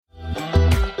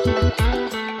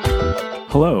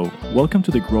Hello, welcome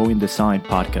to the Growing Design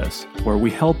podcast, where we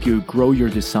help you grow your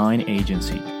design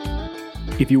agency.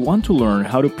 If you want to learn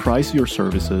how to price your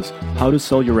services, how to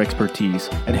sell your expertise,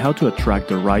 and how to attract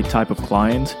the right type of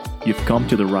clients, you've come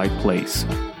to the right place.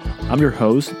 I'm your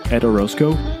host, Ed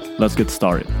Orozco. Let's get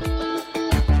started.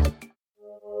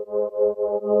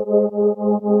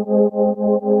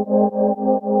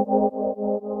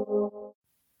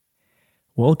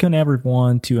 Welcome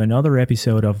everyone to another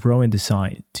episode of Growing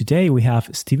Design. Today we have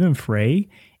Stæven Frey,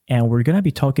 and we're going to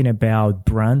be talking about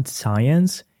brand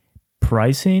science,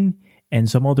 pricing, and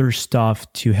some other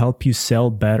stuff to help you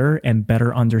sell better and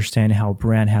better understand how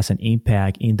brand has an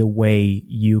impact in the way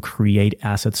you create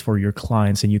assets for your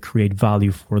clients and you create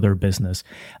value for their business.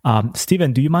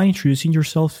 Stæven, do you mind introducing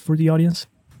yourself for the audience?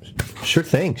 Sure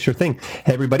thing.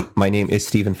 Hey, everybody. My name is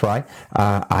Stæven Frey.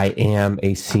 I am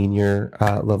a senior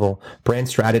level brand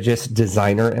strategist,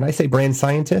 designer, and I say brand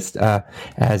scientist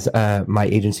as my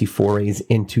agency forays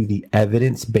into the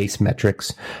evidence-based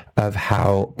metrics of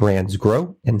how brands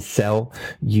grow and sell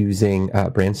using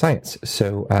brand science.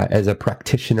 So as a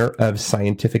practitioner of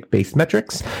scientific-based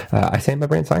metrics, I say I'm a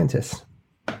brand scientist.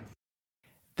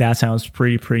 That sounds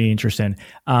pretty interesting.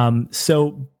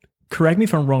 So correct me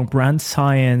if I'm wrong, brand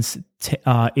science,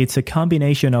 it's a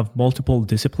combination of multiple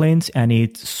disciplines, and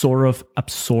it sort of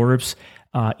absorbs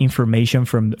information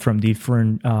from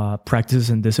different practices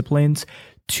and disciplines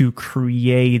to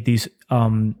create these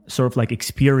sort of like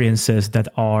experiences that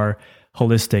are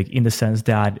holistic, in the sense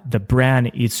that the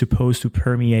brand is supposed to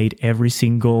permeate every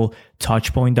single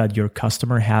touch point that your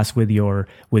customer has with your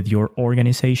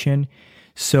organization.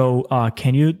 So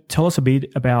can you tell us a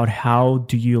bit about how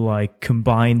do you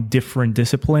combine different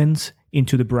disciplines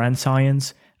into the brand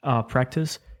science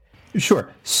practice? Sure.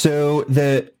 So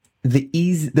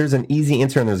there's an easy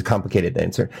answer and there's a complicated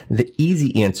answer. The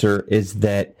easy answer is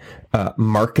that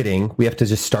marketing, we have to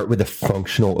just start with a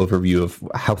functional overview of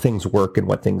how things work and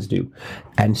what things do.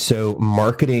 And so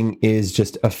marketing is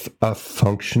just a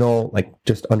functional,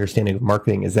 just understanding of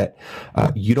marketing is that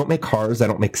you don't make cars, I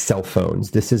don't make cell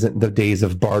phones. This isn't the days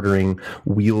of bartering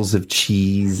wheels of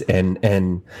cheese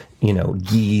and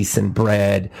geese and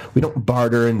bread. We don't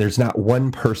barter, and there's not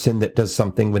one person that does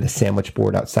something with a sandwich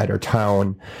board outside our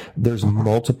town. There's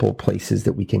multiple places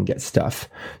that we can get stuff.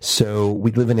 So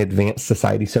we live in an advanced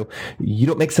society. So you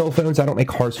don't make cell phones, I don't make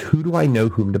cars. Who do I know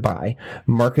whom to buy?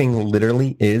 Marketing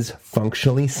literally is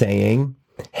functionally saying,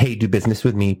 hey, do business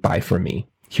with me, buy from me.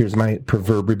 Here's my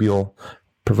proverbial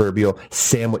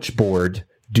sandwich board,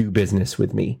 do business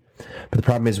with me. But the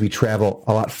problem is we travel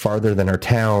a lot farther than our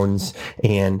towns,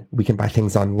 and we can buy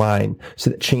things online.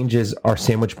 So that changes our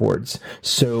sandwich boards.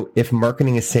 So if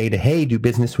marketing is saying, hey, do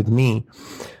business with me,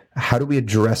 how do we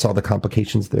address all the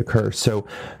complications that occur? So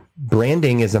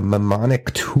branding is a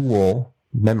mnemonic tool,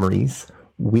 memories,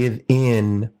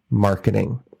 within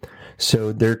marketing.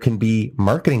 So there can be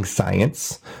marketing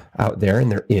science out there,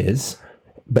 and there is,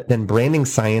 but then branding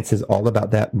science is all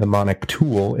about that mnemonic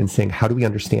tool and saying, how do we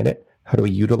understand it? How do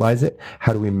we utilize it?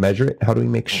 How do we measure it? How do we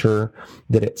make sure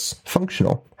that it's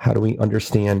functional? How do we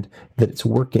understand that it's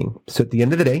working? So at the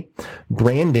end of the day,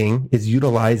 branding is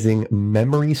utilizing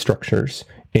memory structures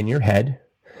in your head.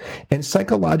 And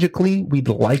psychologically, we'd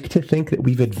like to think that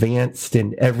we've advanced,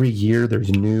 and every year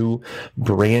there's new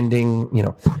branding,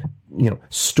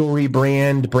 story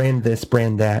brand this,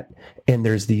 brand that. And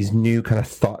there's these new kind of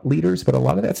thought leaders, but a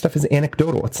lot of that stuff is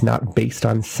anecdotal. It's not based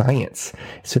on science.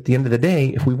 So at the end of the day,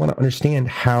 if we want to understand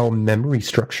how memory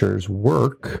structures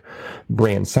work,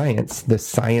 brand science, the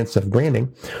science of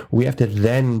branding, we have to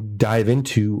then dive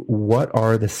into what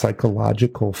are the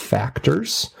psychological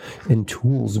factors and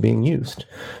tools being used.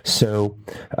 So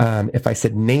if I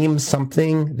said, name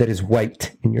something that is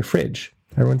white in your fridge,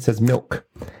 everyone says milk.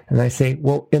 And I say,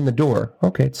 well, in the door.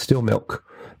 Okay, it's still milk.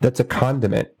 That's a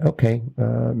condiment. Okay,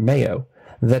 mayo.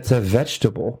 That's a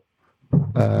vegetable,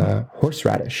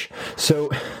 horseradish.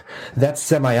 So that's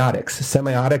semiotics.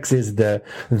 Semiotics is the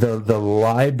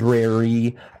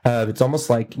library of, it's almost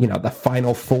like, the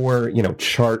Final Four,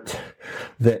 chart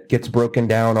that gets broken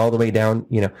down all the way down,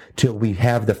 till we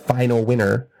have the final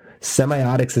winner.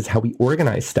 Semiotics is how we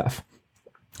organize stuff.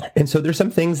 And so there's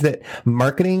some things that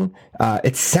marketing,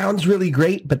 it sounds really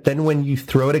great, but then when you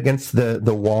throw it against the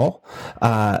wall,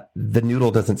 the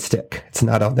noodle doesn't stick. It's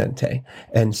not al dente.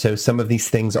 And so some of these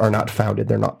things are not founded.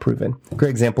 They're not proven. A great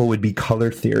example would be color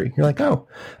theory. You're like,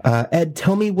 Ed,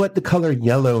 tell me what the color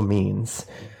yellow means.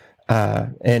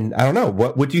 And I don't know,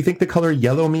 what do you think the color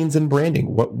yellow means in branding?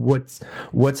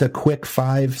 What's a quick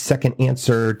 5-second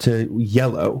answer to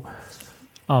yellow?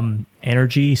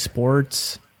 Energy,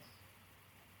 sports.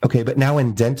 Okay, but now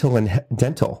in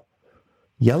dental,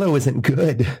 yellow isn't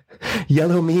good.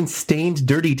 Yellow means stained,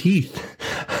 dirty teeth.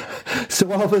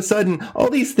 So all of a sudden, all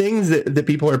these things that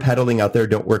people are peddling out there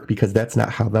don't work because that's not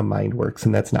how the mind works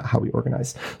and that's not how we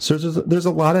organize. So there's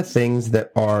a lot of things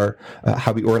that are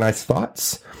how we organize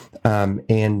thoughts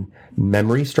and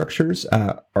memory structures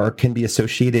can be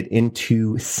associated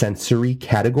into sensory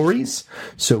categories.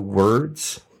 So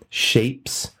words,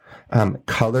 shapes,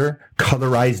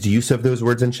 colorized use of those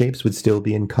words and shapes would still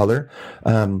be in color.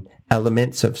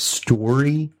 Elements of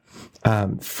story,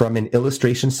 from an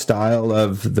illustration style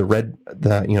of the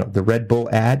Red Bull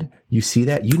ad. You see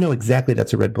that, you know exactly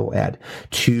that's a Red Bull ad.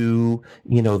 To,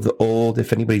 the old,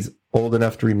 if anybody's old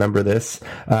enough to remember this,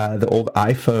 the old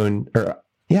iPhone,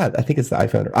 I think it's the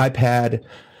iPhone or iPad,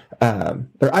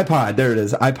 or iPod. There it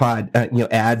is,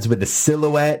 iPod. Ads with the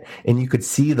silhouette, and you could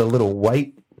see the little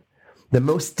white. The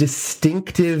most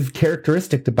distinctive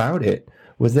characteristic about it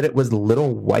was that it was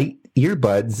little white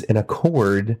earbuds and a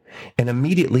cord, and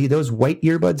immediately those white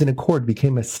earbuds and a cord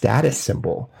became a status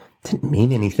symbol. It didn't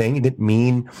mean anything. It didn't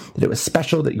mean that it was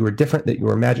special, that you were different, that you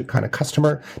were a magic kind of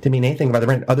customer. It didn't mean anything about the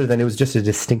brand other than it was just a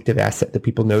distinctive asset that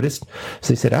people noticed. So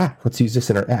they said, let's use this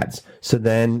in our ads. So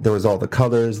then there was all the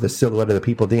colors, the silhouette of the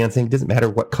people dancing. It doesn't matter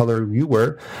what color you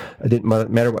were. It didn't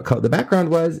matter what color the background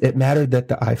was. It mattered that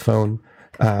the iPhone,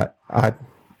 the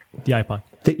iPod.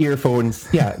 The earphones,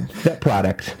 that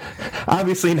product.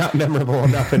 Obviously not memorable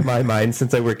enough in my mind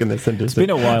since I work in this industry. It's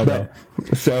been a while though.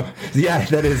 So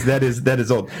that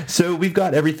is old. So we've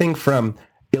got everything from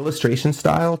illustration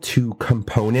style to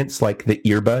components like the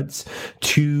earbuds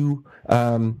to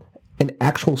an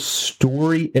actual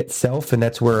story itself, and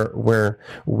that's where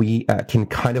we can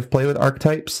kind of play with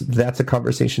archetypes. That's a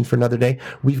conversation for another day.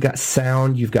 We've got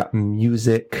sound, you've got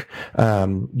music,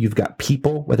 you've got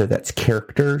people, whether that's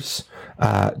characters,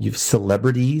 you've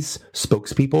celebrities,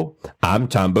 spokespeople. I'm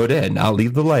Tom Baudet, and I'll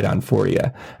leave the light on for you.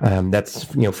 That's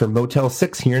for Motel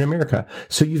 6 here in America.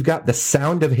 So you've got the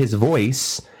sound of his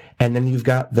voice. And then you've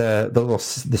got the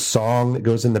song that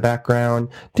goes in the background.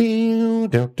 Do,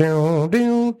 do, do,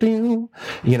 do, do.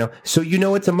 So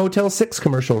it's a Motel 6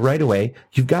 commercial right away.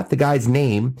 You've got the guy's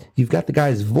name, you've got the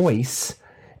guy's voice,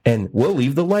 and we'll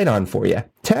leave the light on for you.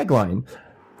 Tagline.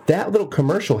 That little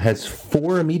commercial has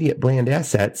 4 immediate brand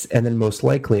assets, and then most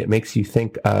likely it makes you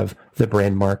think of the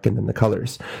brand mark and then the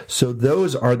colors. So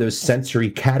those are those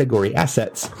sensory category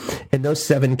assets, and those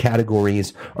 7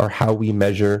 categories are how we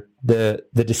measure the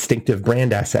distinctive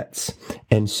brand assets.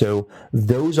 And so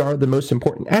those are the most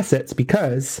important assets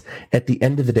because at the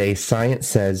end of the day, science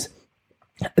says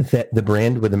that the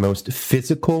brand with the most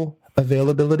physical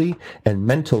availability and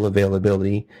mental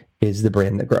availability is the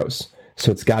brand that grows.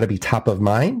 So it's got to be top of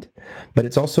mind, but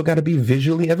it's also got to be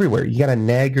visually everywhere. You got to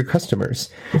nag your customers.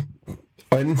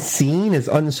 Unseen is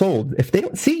unsold. If they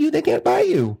don't see you, they can't buy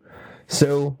you.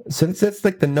 So that's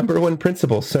like the number one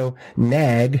principle. So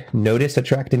nag, notice,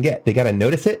 attract, and get. They got to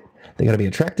notice it. They got to be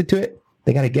attracted to it.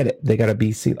 They got to get it. They got to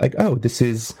be like, oh, this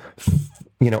is,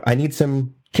 I need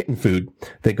some kitten food.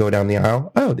 They go down the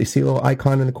aisle. Oh, they see a little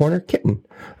icon in the corner. Kitten.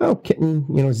 Oh, kitten,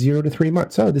 0 to 3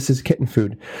 months. Oh, this is kitten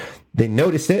food. They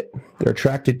notice it. They're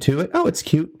attracted to it. Oh, it's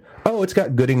cute. Oh, it's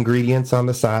got good ingredients on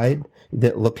the side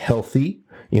that look healthy.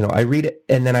 I read it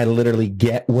and then I literally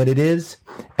get what it is.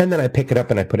 And then I pick it up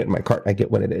and I put it in my cart. I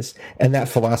get what it is. And that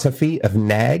philosophy of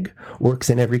nag works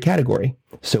in every category.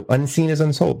 So unseen is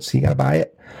unsold. So you got to buy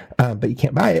it. But you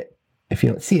can't buy it if you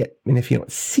don't see it. And if you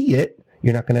don't see it,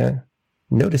 you're not going to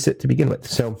notice it to begin with.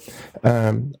 So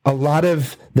a lot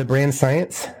of the brand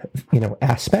science,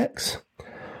 aspects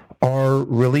are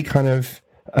really kind of,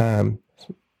 I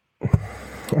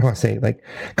want to say like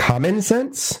common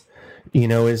sense,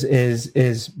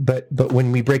 but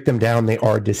when we break them down, they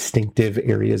are distinctive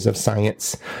areas of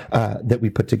science that we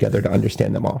put together to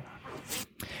understand them all.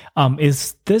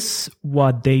 Is this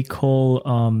what they call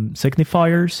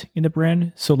signifiers in the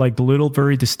brand? So like the little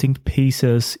very distinct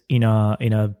pieces in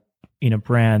a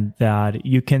brand that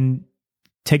you can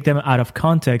take them out of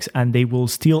context and they will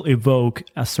still evoke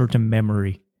a certain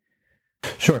memory.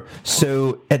 Sure.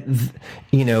 So,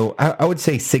 I would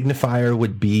say signifier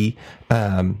would be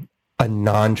a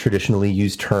non-traditionally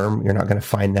used term. You're not going to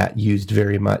find that used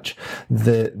very much.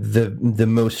 The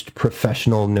most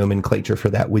professional nomenclature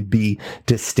for that would be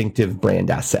distinctive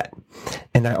brand asset.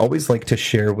 And I always like to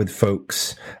share with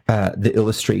folks the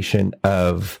illustration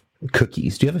of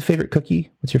cookies. Do you have a favorite cookie?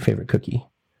 What's your favorite cookie?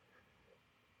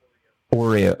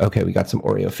 Oreo. Okay, we got some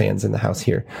Oreo fans in the house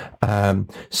here.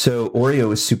 So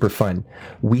Oreo is super fun.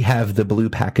 We have the blue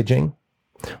packaging.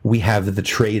 We have the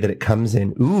tray that it comes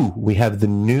in. Ooh, we have the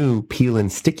new peel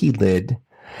and sticky lid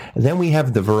Then we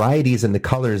have the varieties and the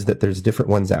colors that there's different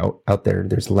ones out there.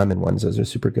 There's lemon ones. Those are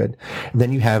super good. And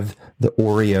then you have the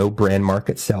Oreo brand mark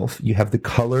itself. You have the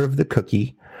color of the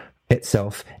cookie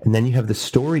itself. And then you have the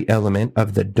story element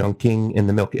of the dunking in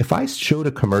the milk. If I showed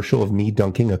a commercial of me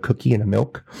dunking a cookie in a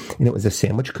milk and it was a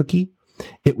sandwich cookie,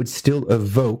 it would still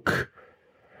evoke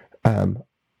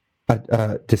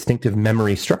a distinctive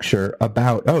memory structure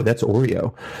about, oh, that's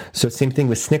Oreo. So same thing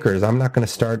with Snickers. I'm not going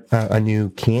to start a new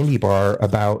candy bar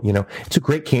about, it's a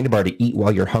great candy bar to eat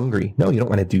while you're hungry. No, you don't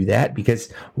want to do that, because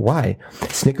why?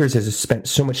 Snickers has spent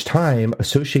so much time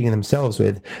associating themselves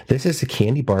with, this is a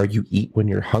candy bar you eat when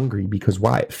you're hungry, because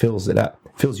why? It fills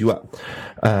you up.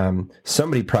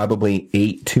 Somebody probably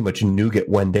ate too much nougat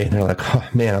one day and they're like, oh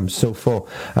man, I'm so full.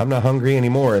 I'm not hungry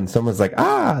anymore. And someone's like,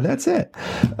 that's it.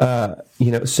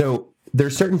 So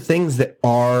there's certain things that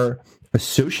are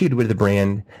associated with the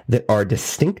brand that are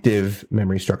distinctive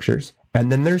memory structures. And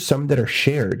then there's some that are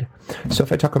shared. So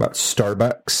if I talk about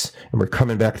Starbucks, and we're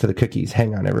coming back to the cookies,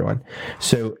 hang on everyone.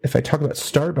 So if I talk about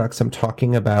Starbucks, I'm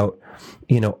talking about,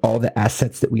 all the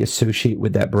assets that we associate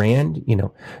with that brand,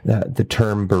 the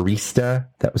term barista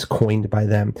that was coined by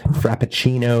them,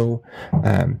 Frappuccino,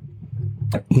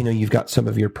 you've got some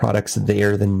of your products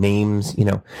there, the names,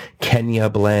 Kenya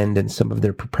blend and some of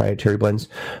their proprietary blends,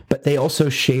 but they also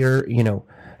share,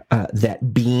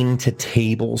 that bean to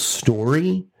table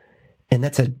story. And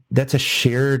that's a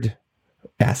shared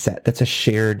asset. That's a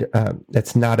shared,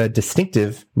 that's not a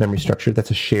distinctive memory structure.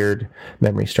 That's a shared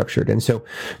memory structure. And so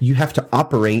you have to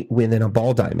operate within a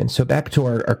ball diamond. So back to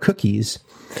our cookies,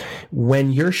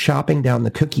 when you're shopping down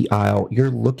the cookie aisle,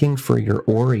 you're looking for your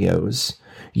Oreos.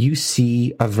 You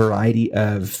see a variety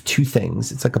of two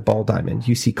things. It's like a ball diamond.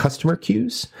 You see customer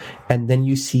cues, and then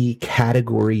you see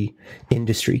category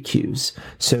industry cues.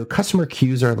 So customer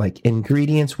cues are like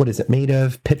ingredients. What is it made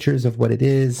of? Pictures of what it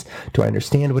is. Do I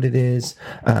understand what it is?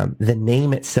 The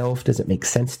name itself, does it make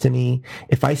sense to me?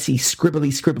 If I see scribbly,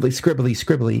 scribbly, scribbly,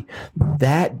 scribbly,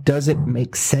 that doesn't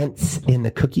make sense in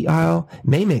the cookie aisle. It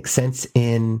may make sense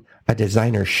in a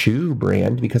designer shoe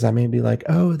brand, because I may be like,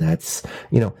 oh, that's,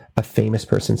 a famous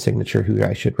person's signature who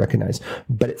I should recognize,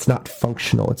 but it's not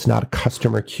functional. It's not a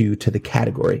customer cue to the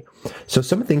category. So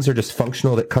some things are just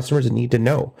functional that customers need to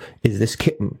know. Is this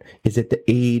kitten? Is it the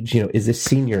age? Is this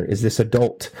senior? Is this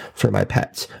adult for my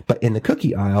pets? But in the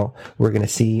cookie aisle, we're going to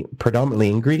see predominantly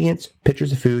ingredients,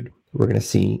 pictures of food. We're going to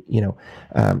see,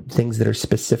 things that are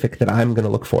specific that I'm going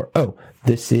to look for. Oh,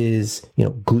 this is,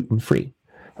 gluten-free.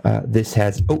 This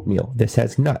has oatmeal. This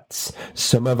has nuts.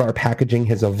 Some of our packaging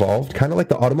has evolved, kind of like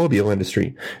the automobile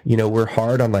industry. We're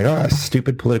hard on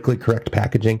stupid politically correct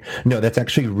packaging. No, that's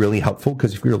actually really helpful,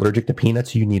 because if you're allergic to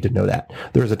peanuts, you need to know that.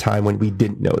 There was a time when we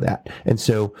didn't know that. And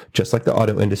so just like the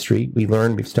auto industry, we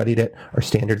learned, we've studied it, our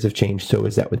standards have changed. So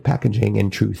is that with packaging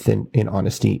and truth and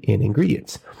honesty in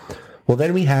ingredients. Well,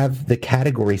 then we have the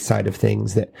category side of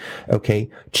things that, okay,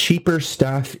 cheaper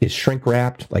stuff is shrink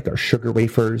wrapped, like our sugar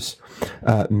wafers.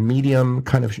 Medium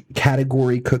kind of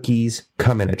category cookies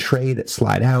come in a tray that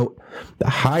slide out. The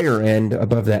higher end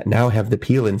above that now have the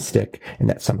peel and stick, and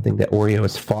that's something that Oreo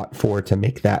has fought for to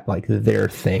make that like their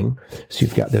thing. So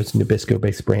you've got those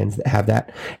Nabisco-based brands that have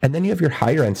that. And then you have your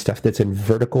higher end stuff that's in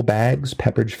vertical bags,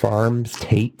 Pepperidge Farms,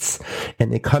 Tate's,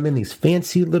 and they come in these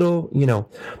fancy little,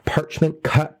 parchment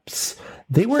cups.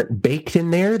 They weren't baked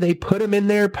in there. They put them in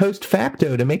there post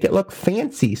facto to make it look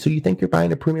fancy, so you think you're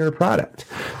buying a premier product.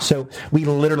 So we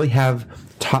literally have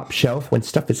top shelf. When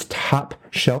stuff is top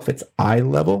shelf, it's eye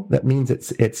level. That means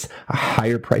it's a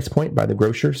higher price point by the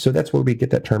grocer. So that's where we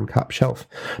get that term top shelf.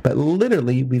 But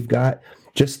literally, we've got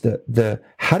just the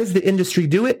how does the industry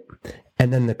do it,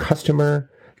 and then the customer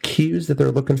cues that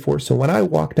they're looking for. So when I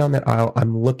walk down that aisle,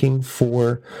 I'm looking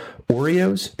for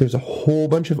Oreos. There's a whole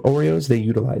bunch of Oreos. They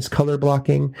utilize color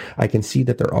blocking. I can see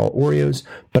that they're all Oreos,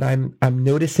 but I'm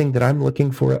noticing that I'm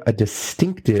looking for a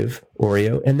distinctive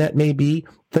Oreo, and that may be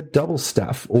the double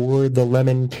stuff or the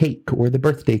lemon cake or the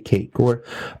birthday cake, or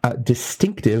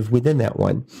distinctive within that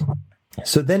one.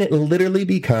 So then it literally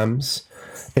becomes,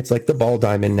 it's like the ball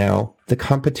diamond now. The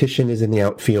competition is in the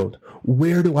outfield.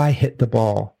 Where do I hit the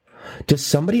ball? Does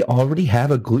somebody already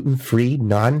have a gluten-free,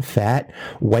 non-fat,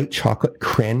 white chocolate,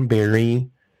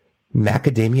 cranberry,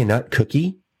 macadamia nut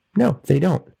cookie? No, they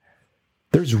don't.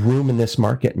 There's room in this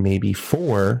market maybe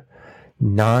for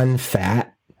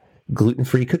non-fat,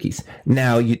 gluten-free cookies.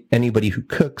 Now, anybody who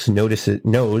cooks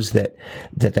knows that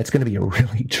that's going to be a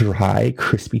really dry,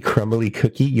 crispy, crumbly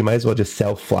cookie. You might as well just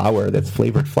sell flour that's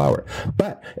flavored flour.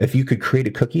 But if you could create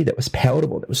a cookie that was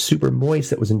palatable, that was super moist,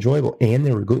 that was enjoyable, and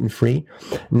they were gluten-free,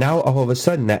 now all of a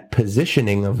sudden that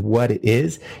positioning of what it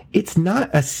is, it's not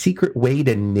a secret way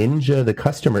to ninja the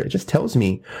customer. It just tells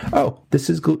me, oh, this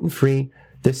is gluten-free.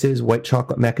 This is white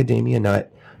chocolate macadamia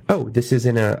nut. Oh, this is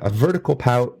in a vertical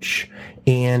pouch,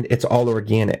 and it's all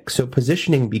organic. So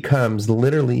positioning becomes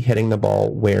literally hitting the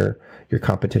ball where your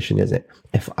competition isn't.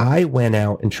 If I went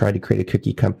out and tried to create a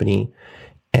cookie company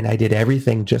and I did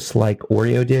everything just like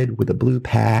Oreo did with a blue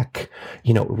pack,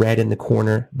 red in the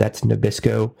corner, that's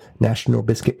Nabisco, National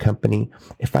Biscuit Company.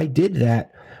 If I did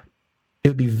that, it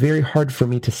would be very hard for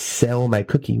me to sell my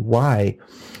cookie. Why?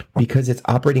 Because it's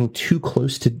operating too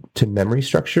close to memory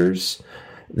structures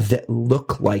that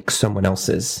look like someone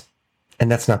else's.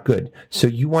 And that's not good. So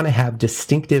you want to have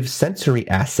distinctive sensory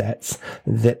assets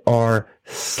that are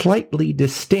slightly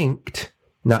distinct,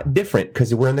 not different,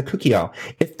 because we're in the cookie aisle.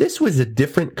 If this was a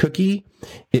different cookie,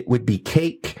 it would be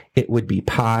cake, it would be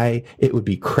pie, it would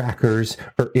be crackers,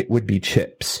 or it would be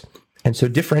chips. And so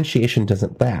differentiation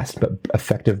doesn't last, but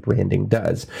effective branding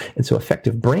does. And so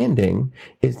effective branding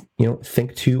is,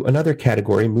 think to another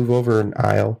category, move over an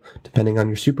aisle, depending on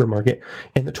your supermarket,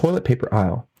 in the toilet paper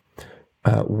aisle.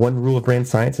 One rule of brand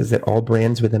science is that all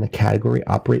brands within a category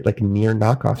operate like near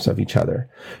knockoffs of each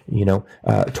other.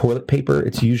 Toilet paper,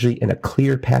 it's usually in a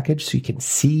clear package so you can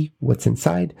see what's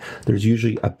inside. There's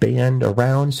usually a band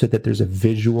around so that there's a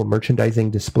visual merchandising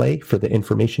display for the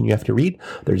information you have to read.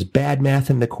 There's bad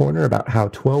math in the corner about how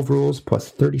 12 rolls plus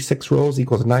 36 rolls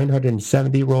equals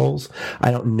 970 rolls. I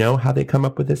don't know how they come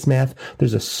up with this math.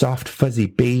 There's a soft, fuzzy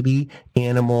baby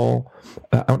animal.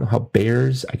 I don't know how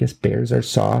I guess bears are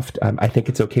soft. I think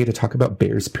it's okay to talk about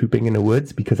bears pooping in the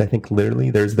woods because I think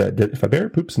literally there's if a bear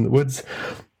poops in the woods.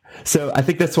 So I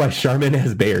think that's why Charmin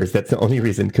has bears. That's the only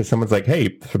reason, because someone's like,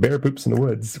 hey, if a bear poops in the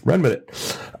woods, run with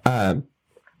it.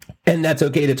 And that's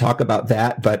okay to talk about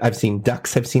that, but I've seen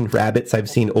ducks, I've seen rabbits, I've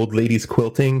seen old ladies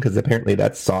quilting, because apparently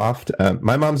that's soft.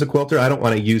 My mom's a quilter. I don't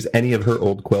want to use any of her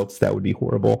old quilts. That would be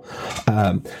horrible.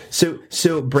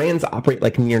 So brands operate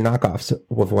like near knockoffs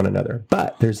with one another,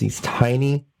 but there's these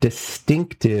tiny,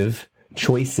 distinctive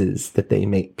choices that they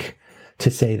make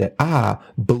to say that,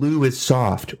 blue is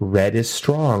soft, red is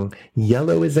strong,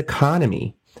 yellow is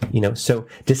economy. So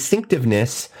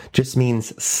distinctiveness just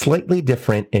means slightly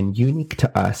different and unique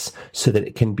to us so that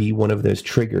it can be one of those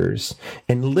triggers.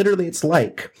 And literally it's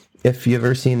like, if you've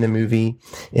ever seen the movie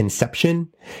Inception,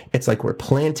 it's like we're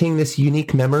planting this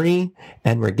unique memory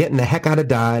and we're getting the heck out of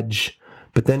Dodge,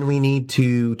 but then we need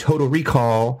to Total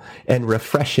Recall and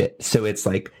refresh it. So it's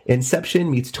like Inception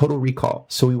meets Total Recall.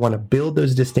 So we want to build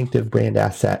those distinctive brand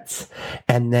assets,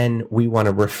 and then we want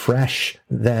to refresh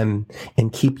them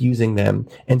and keep using them.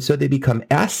 And so they become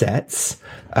assets,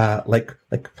 like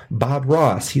Bob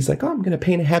Ross. He's like, I'm going to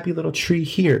paint a happy little tree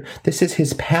here. This is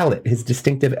his palette, his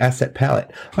distinctive asset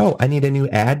palette. Oh, I need a new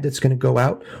ad that's going to go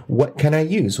out. What can I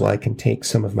use? Well, I can take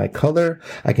some of my color.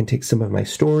 I can take some of my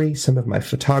story, some of my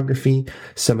photography,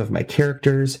 some of my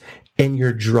characters, and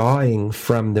you're drawing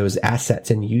from those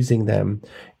assets and using them.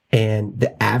 And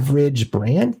the average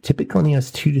brand typically only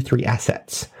has 2 to 3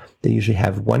 assets. They usually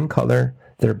have one color,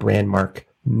 their brand mark,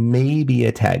 maybe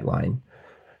a tagline.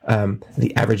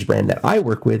 The average brand that I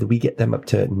work with, we get them up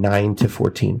to 9 to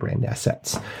 14 brand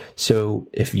assets. So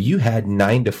if you had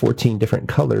 9 to 14 different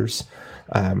colors,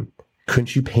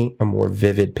 couldn't you paint a more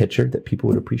vivid picture that people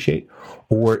would appreciate?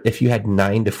 Or if you had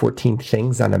 9 to 14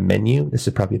 things on a menu, this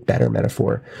is probably a better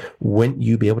metaphor, wouldn't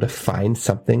you be able to find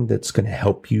something that's going to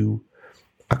help you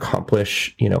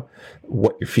accomplish,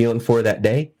 what you're feeling for that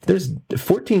day? If there's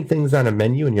 14 things on a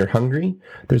menu and you're hungry,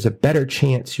 there's a better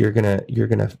chance you're gonna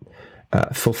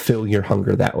fulfill your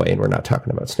hunger that way. And we're not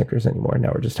talking about Snickers anymore.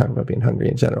 Now we're just talking about being hungry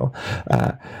in general.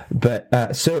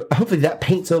 So hopefully that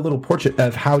paints a little portrait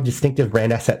of how distinctive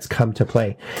brand assets come to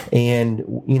play. And,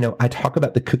 I talk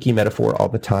about the cookie metaphor all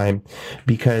the time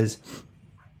because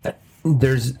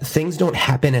things don't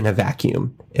happen in a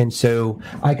vacuum. And so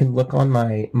I can look on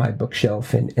my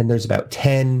bookshelf and there's about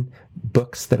 10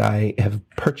 books that I have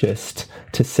purchased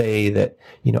to say that,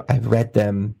 I've read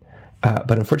them.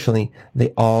 But unfortunately, they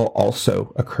all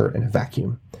also occur in a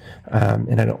vacuum.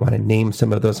 And I don't want to name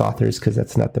some of those authors because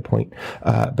that's not the point.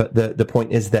 But the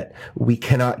point is that we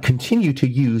cannot continue to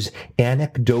use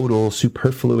anecdotal,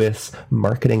 superfluous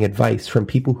marketing advice from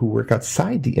people who work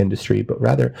outside the industry, but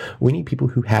rather we need people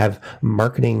who have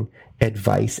marketing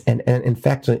advice and in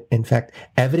fact,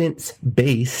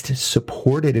 evidence-based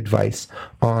supported advice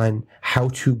on how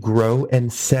to grow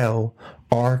and sell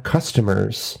our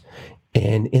customers.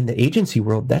 And in the agency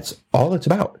world, that's all it's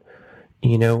about.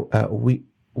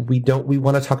 We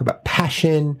want to talk about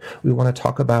passion. We want to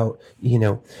talk about,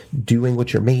 doing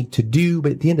what you're made to do.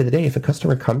 But at the end of the day, if a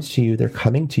customer comes to you, they're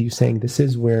coming to you saying, this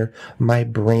is where my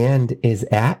brand is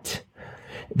at.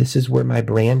 This is where my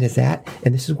brand is at.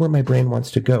 And this is where my brand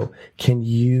wants to go. Can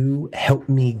you help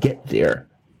me get there?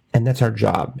 And that's our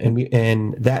job.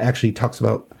 And that actually talks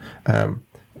about,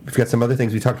 we've got some other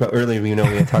things we talked about earlier. We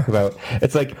talk about,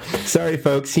 it's like, sorry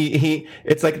folks,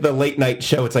 it's like the late night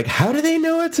show. It's like, how do they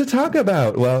know what to talk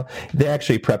about? Well, they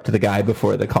actually prepped the guy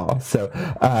before the call. So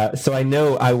I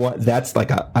know that's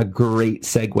like a great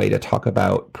segue to talk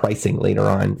about pricing later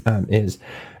on, is,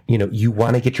 you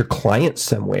want to get your clients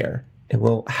somewhere. And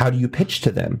well, how do you pitch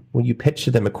to them? Well, you pitch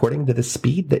to them according to the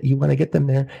speed that you want to get them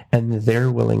there, and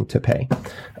they're willing to pay.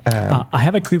 I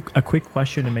have a quick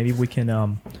question, and maybe we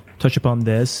can touch upon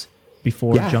this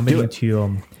before jumping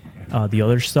into the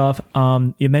other stuff.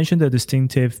 You mentioned the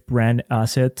distinctive brand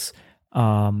assets,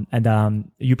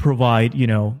 and you provide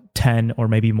 10 or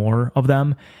maybe more of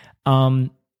them.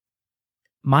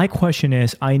 My question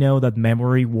is, I know that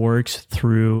memory works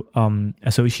through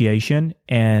association,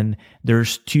 and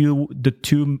there's the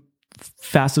two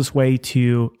fastest way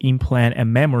to implant a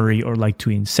memory, or like to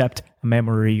incept a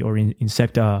memory, or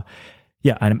incept a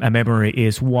memory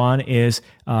is, one is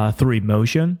through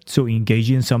emotion. So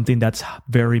engaging something that's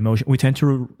very emotional. We tend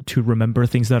to remember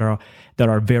things that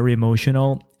are very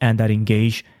emotional and that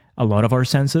engage a lot of our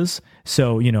senses.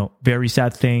 So, very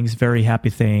sad things, very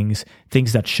happy things,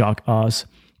 things that shock us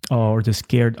or that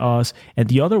scared us. And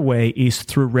the other way is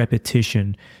through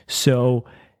repetition. So,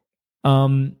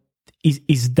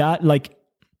 is that like,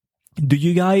 do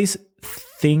you guys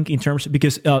think in terms,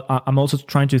 because I'm also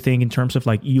trying to think in terms of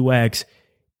like UX,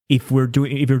 if you're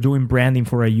doing branding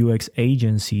for a UX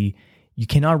agency, you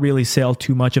cannot really sell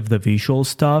too much of the visual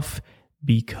stuff,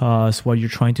 because what you're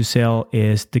trying to sell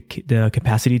is the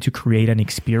capacity to create an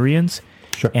experience.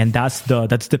 Sure. And that's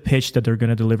the pitch that they're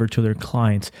going to deliver to their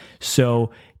clients.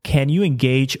 So can you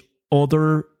engage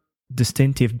other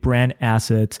distinctive brand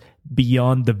assets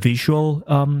beyond the visual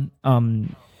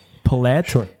palette?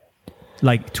 Sure.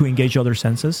 Like to engage other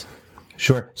senses?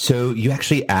 Sure. So you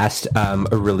actually asked a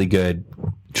really good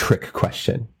trick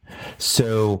question.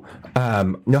 So,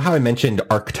 know how I mentioned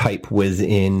archetype was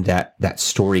in that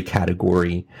story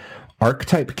category?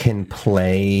 Archetype can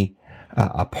play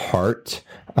a part,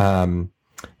 but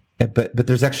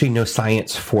there's actually no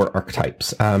science for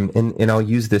archetypes. And I'll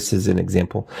use this as an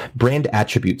example. Brand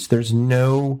attributes. There's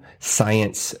no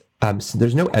science. So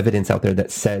there's no evidence out there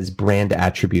that says brand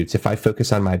attributes. If I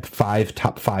focus on my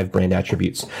top five brand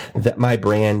attributes, that my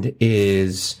brand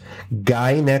is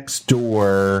guy next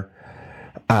door,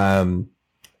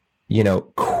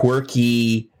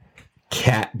 quirky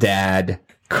cat dad,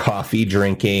 coffee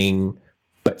drinking,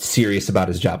 but serious about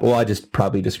his job. Well, I just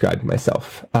probably described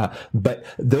myself. But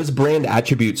those brand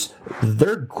attributes,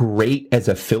 they're great as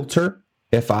a filter.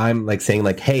 If I'm like saying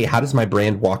like, hey, how does my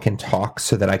brand walk and talk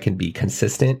so that I can be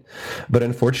consistent? But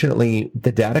unfortunately,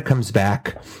 the data comes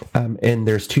back, and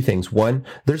there's two things. One,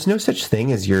 there's no such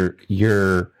thing as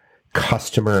your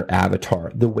customer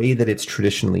avatar, the way that it's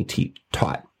traditionally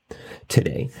taught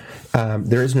today.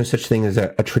 There is no such thing as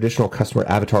a traditional customer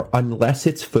avatar unless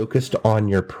it's focused on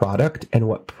your product and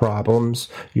what problems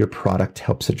your product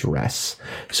helps address.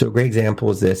 So a great example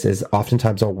is this, is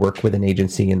oftentimes I'll work with an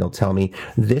agency and they'll tell me,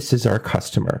 this is our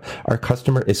customer. Our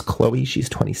customer is Chloe. She's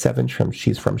 27.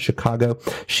 She's from Chicago.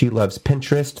 She loves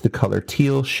Pinterest, the color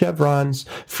teal, chevrons,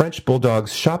 French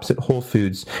bulldogs, shops at Whole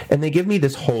Foods. And they give me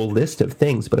this whole list of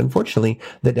things. But unfortunately,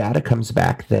 the data comes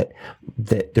back that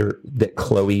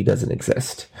Chloe doesn't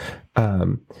exist.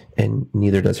 And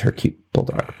neither does her cute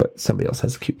bulldog, but somebody else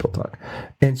has a cute bulldog.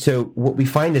 And so what we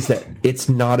find is that it's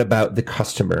not about the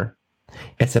customer.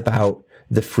 It's about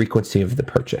the frequency of the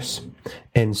purchase.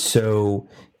 And so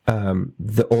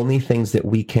the only things that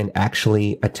we can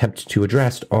actually attempt to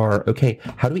address are, okay,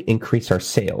 how do we increase our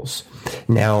sales?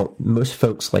 Now, most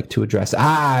folks like to address,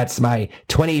 it's my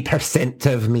 20%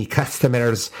 of me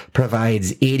customers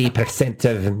provides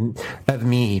 80% of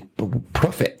me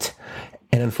profit.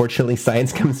 And And unfortunately,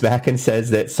 science comes back and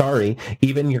says that, sorry,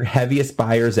 even your heaviest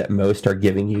buyers at most are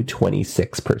giving you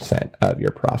 26% of your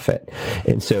profit.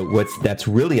 And so that's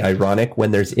really ironic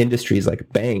when there's industries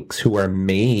like banks who are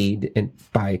made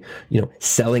by,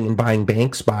 selling and buying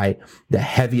banks by the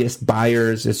heaviest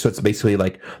buyers. So it's basically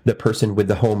like the person with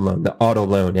the home loan, the auto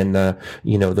loan, and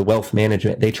the wealth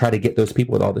management. They try to get those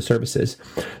people with all the services.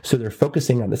 So they're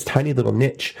focusing on this tiny little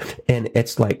niche, and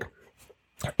it's like,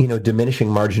 diminishing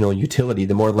marginal utility.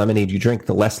 The more lemonade you drink,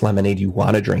 the less lemonade you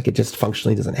want to drink. It just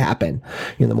functionally doesn't happen.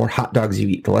 The more hot dogs you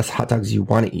eat, the less hot dogs you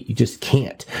want to eat. You just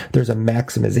can't. There's a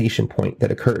maximization point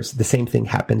that occurs. The same thing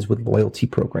happens with loyalty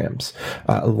programs.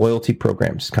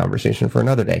 Conversation for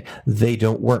another day. They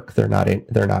don't work. They're not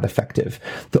effective.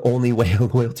 The only way a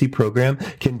loyalty program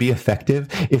can be effective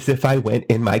is if I went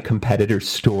in my competitor's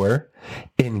store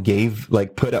and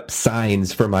put up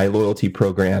signs for my loyalty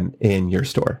program in your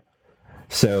store.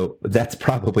 So that's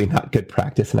probably not good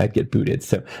practice, and I'd get booted.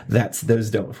 So those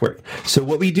don't work. So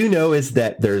what we do know is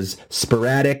that there's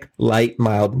sporadic, light,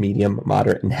 mild, medium,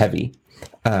 moderate, and heavy.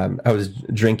 I was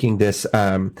drinking this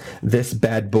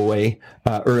bad boy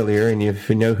earlier, and if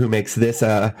you know who makes this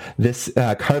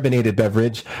carbonated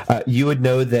beverage, you would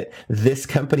know that this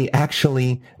company,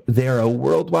 actually, they're a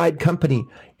worldwide company.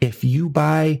 If you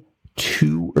buy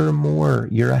 2 or more,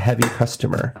 you're a heavy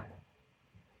customer.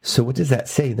 So what does that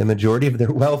say? The majority of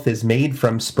their wealth is made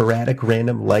from sporadic,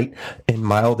 random, light, and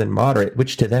mild and moderate,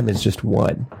 which to them is just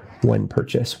one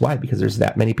purchase. Why? Because there's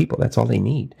that many people. That's all they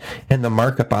need. And the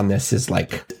markup on this is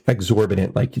like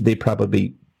exorbitant. Like they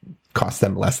probably cost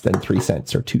them less than 3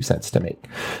 cents or 2 cents to make.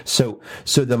 So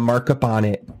the markup on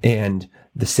it and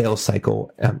the sales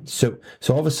cycle. So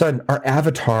all of a sudden our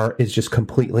avatar is just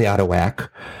completely out of whack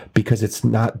because it's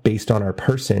not based on our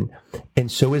person.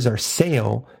 And so is our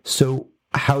sale. So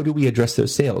how do we address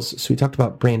those sales? So we talked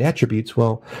about brand attributes.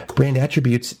 Well, brand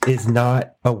attributes is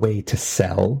not a way to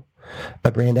sell.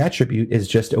 A brand attribute is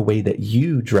just a way that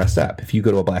you dress up. If you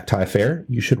go to a black tie affair,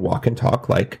 you should walk and talk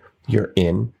like you're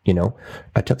in,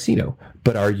 a tuxedo.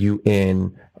 But are you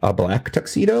in a black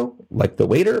tuxedo, like the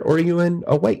waiter, or are you in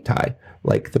a white tie,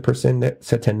 like the person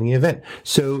that's attending the event?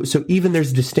 So even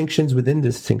there's distinctions within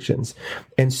distinctions.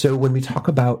 And so when we talk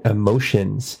about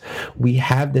emotions, we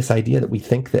have this idea that we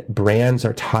think that brands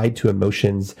are tied to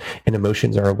emotions and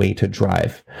emotions are a way to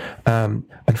drive.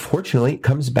 Unfortunately, it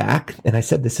comes back, and I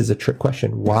said this is a trick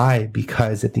question. Why?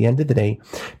 Because at the end of the day,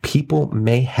 people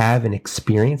may have an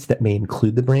experience that may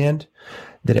include the brand,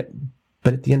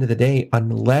 but at the end of the day,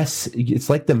 unless it's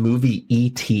like the movie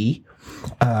E.T.,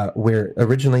 where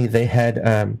originally they had,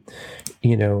 I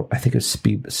think it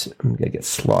was I'm going to get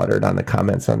slaughtered on the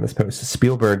comments on this post.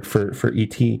 Spielberg for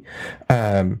E.T.,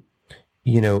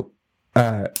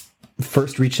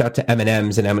 first reached out to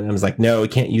M&M's, and M&M's like, no, we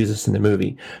can't use this in the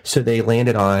movie. So they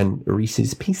landed on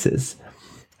Reese's Pieces.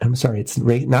 I'm sorry, it's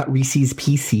not Reese's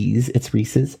Pieces, it's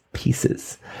Reese's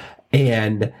Pieces.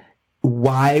 And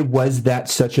why was that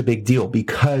such a big deal?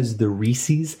 Because the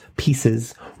Reese's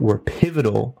Pieces were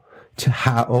pivotal to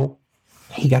how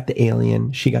he got the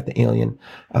alien, she got the alien,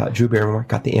 Drew Barrymore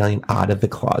got the alien out of the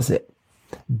closet.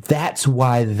 That's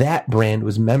why that brand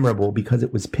was memorable, because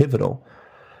it was pivotal.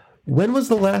 When was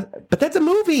the last? But that's a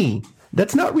movie.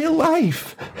 That's not real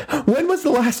life. When was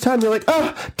the last time you're like,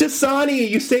 oh, Dasani,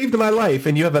 you saved my life,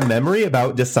 and you have a memory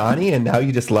about Dasani and now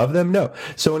you just love them? No.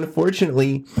 So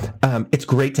unfortunately, it's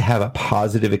great to have a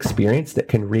positive experience that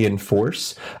can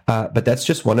reinforce, but that's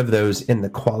just one of those in the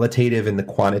qualitative and the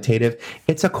quantitative.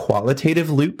 It's a qualitative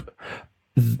loop,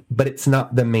 but it's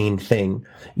not the main thing.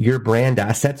 Your brand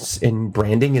assets and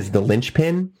branding is the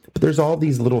linchpin, but there's all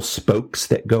these little spokes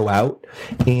that go out.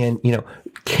 And,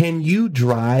 can you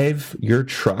drive your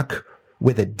truck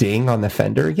with a ding on the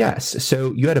fender? Yes.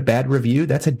 So you had a bad review.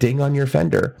 That's a ding on your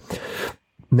fender.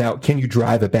 Now, can you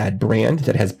drive a bad brand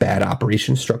that has bad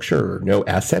operation structure or no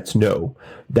assets? No.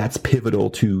 That's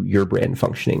pivotal to your brand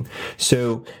functioning.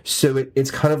 So it's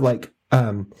kind of like,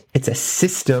 it's a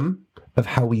system of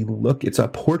how we look. It's a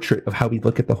portrait of how we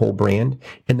look at the whole brand.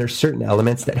 And there's certain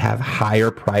elements that have higher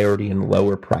priority and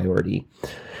lower priority.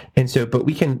 And so, but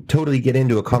we can totally get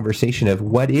into a conversation of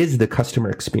what is the customer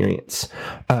experience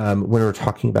when we're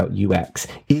talking about UX.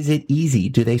 Is it easy?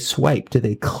 Do they swipe? Do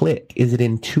they click? Is it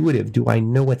intuitive? Do I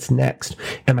know what's next?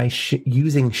 Am I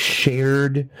using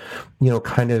shared,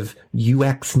 kind of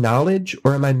UX knowledge,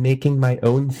 or am I making my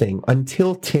own thing?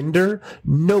 Until Tinder,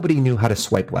 nobody knew how to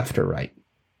swipe left or right.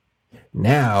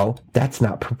 Now, that's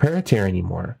not proprietary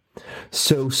anymore.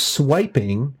 So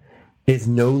swiping is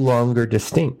no longer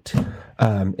distinct.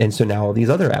 And so now all these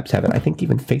other apps have it. I think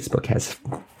even Facebook has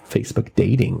Facebook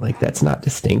dating. Like, that's not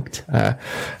distinct. I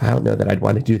don't know that I'd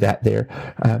want to do that there.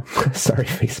 Sorry,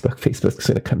 Facebook. Facebook's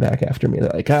going to come back after me. They're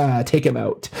like, take him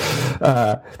out.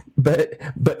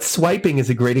 But swiping is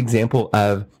a great example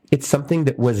of, it's something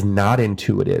that was not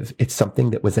intuitive. It's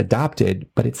something that was adopted,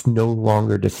 but it's no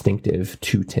longer distinctive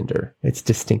to Tinder. It's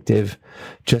distinctive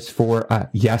just for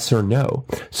yes or no.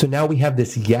 So now we have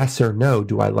this yes or no.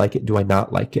 Do I like it? Do I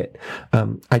not like it?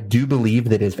 I do believe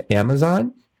that if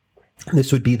Amazon,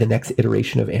 this would be the next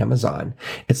iteration of Amazon.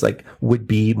 It's like, would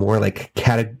be more like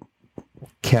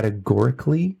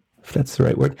categorically, if that's the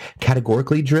right word,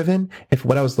 categorically driven. If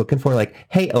what I was looking for, like,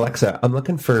 hey, Alexa, I'm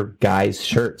looking for guys'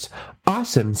 shirts.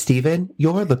 Awesome, Stephen,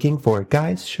 you're looking for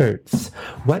guys' shirts.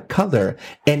 What color?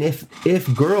 And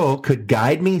if girl could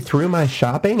guide me through my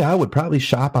shopping, I would probably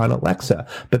shop on Alexa.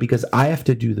 But because I have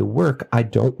to do the work, I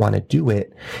don't want to do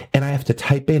it. And I have to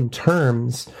type in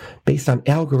terms based on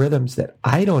algorithms that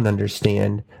I don't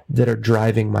understand that are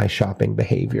driving my shopping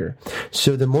behavior.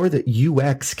 So the more that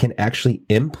UX can actually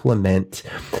implement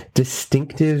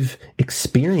distinctive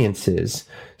experiences,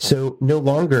 so no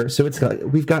longer, so it's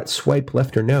got, we've got swipe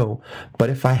left or no, but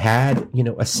if I had,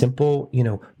 a simple,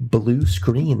 blue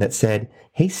screen that said,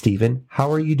 hey, Stephen,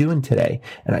 how are you doing today?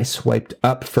 And I swiped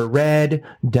up for red,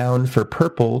 down for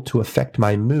purple to affect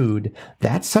my mood.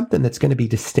 That's something that's going to be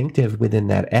distinctive within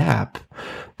that app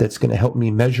that's going to help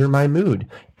me measure my mood.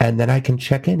 And then I can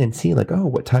check in and see, like, oh,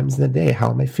 what time's in the day?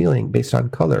 How am I feeling based on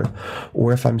color?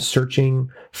 Or if I'm searching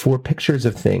for pictures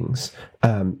of things,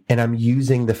 and I'm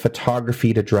using the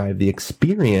photography to drive the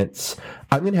experience,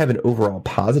 I'm going to have an overall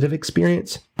positive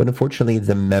experience. But unfortunately,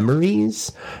 the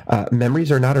memories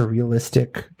are not a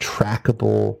realistic,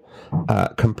 trackable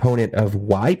component of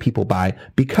why people buy,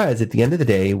 because at the end of the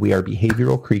day, we are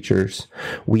behavioral creatures.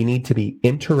 We need to be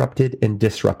interrupted and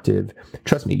disruptive.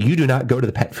 Trust me, you do not go to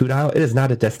the pet food aisle. It is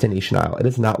not a destination aisle. It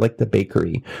is not like the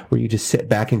bakery where you just sit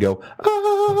back and go,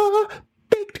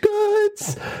 baked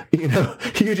goods.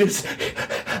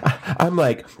 I'm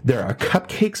like, there are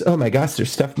cupcakes. Oh my gosh,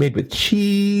 there's stuff made with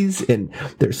cheese, and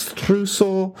there's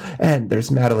streusel, and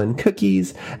there's Madeleine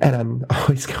cookies, and I'm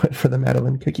always going for the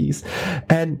Madeleine cookies.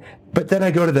 But then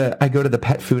I go to the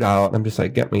pet food aisle, and I'm just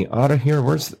like, get me out of here.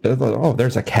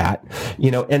 There's a cat,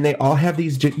 and they all have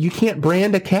these, you can't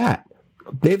brand a cat.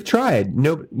 They've tried,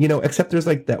 except there's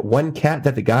like that one cat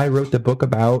that the guy wrote the book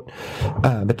about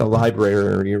at the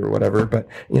library or whatever. But,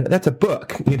 that's a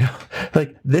book,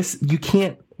 like this, you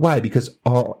can't. Why? Because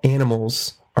all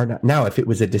animals are not. Now, if it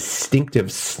was a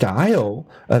distinctive style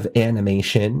of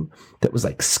animation that was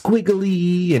like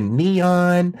squiggly and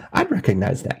neon, I'd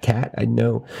recognize that cat. I'd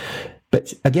know.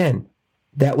 But again,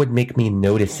 that would make me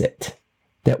notice it.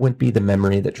 That wouldn't be the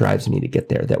memory that drives me to get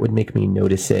there. That would make me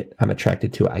notice it. I'm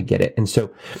attracted to it. I get it. And so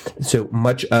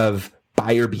much of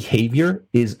buyer behavior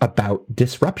is about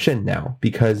disruption now,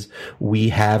 because we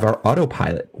have our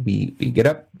autopilot. We get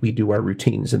up, we do our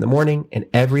routines in the morning, and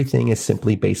everything is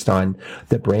simply based on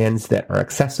the brands that are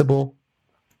accessible.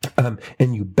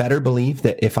 And you better believe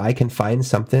that if I can find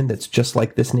something that's just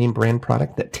like this name brand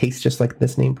product, that tastes just like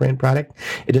this name brand product,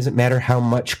 it doesn't matter how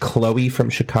much Chloe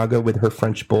from Chicago with her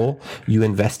French bull you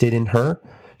invested in her.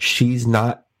 She's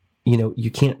not, you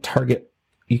can't target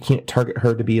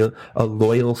her to be a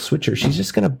loyal switcher. She's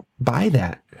just going to buy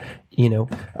that.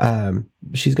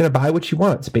 She's going to buy what she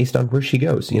wants based on where she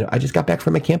goes. I just got back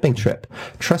from a camping trip.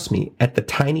 Trust me, at the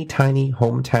tiny, tiny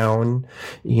hometown,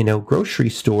 grocery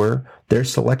store, their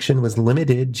selection was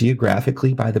limited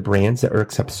geographically by the brands that were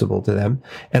accessible to them.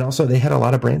 And also they had a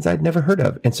lot of brands I'd never heard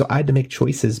of. And so I had to make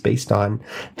choices based on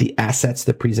the assets,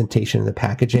 the presentation, the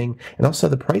packaging, and also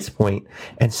the price point.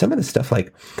 And some of the stuff,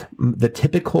 like the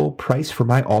typical price for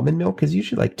my almond milk is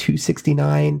usually like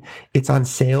 $2.69. It's on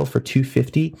sale for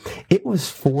 $2.50. It was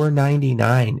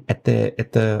 $4.99 at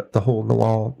the hole in the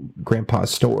wall grandpa's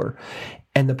store.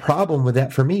 And the problem with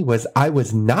that for me was I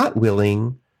was not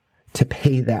willing to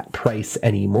pay that price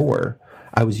anymore.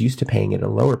 I was used to paying it a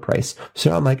lower price.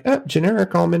 So I'm like,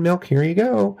 generic almond milk, here you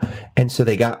go. And so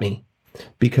they got me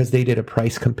because they did a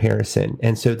price comparison.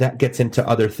 And so that gets into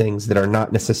other things that are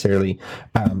not necessarily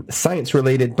science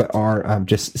related, but are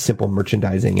just simple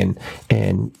merchandising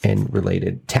and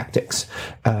related tactics.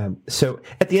 So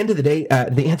at the end of the day,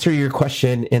 the answer to your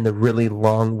question in the really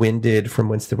long-winded from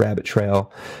whence the rabbit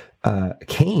trail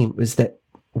came was that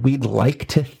we'd like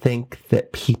to think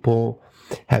that people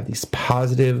have these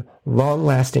positive,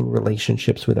 long-lasting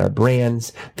relationships with our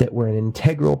brands, that we're an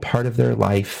integral part of their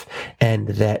life, and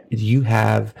that you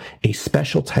have a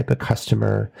special type of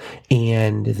customer,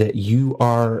 and that you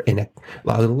are in a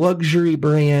luxury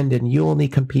brand and you only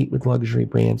compete with luxury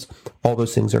brands. All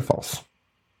those things are false.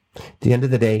 At the end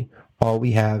of the day, All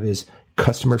we have is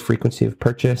customer frequency of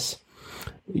purchase.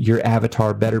 Your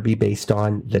avatar better be based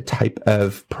on the type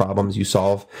of problems you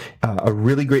solve. A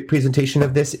really great presentation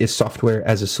of this is software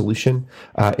as a solution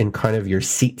in kind of your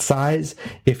seat size.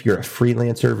 If you're a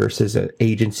freelancer versus an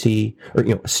agency, or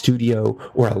a studio,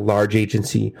 or a large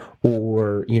agency,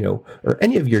 or or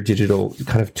any of your digital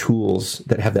kind of tools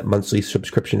that have that monthly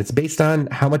subscription, it's based on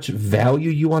how much value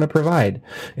you want to provide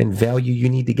and value you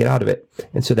need to get out of it.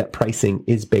 And so that pricing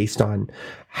is based on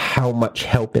how much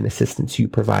help and assistance you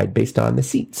provide based on the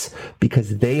seats,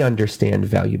 because they understand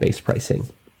value-based pricing.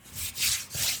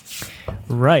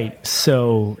 Right.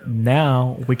 So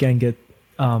now we can get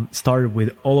started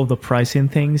with all of the pricing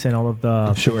things and all of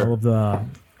the Sure. all of the.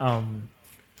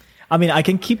 I mean, I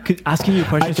can keep asking you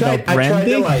questions about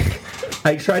branding.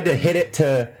 I tried to hit it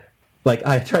to.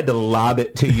 I tried to lob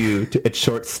it to you at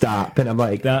shortstop, and I'm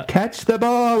like, catch the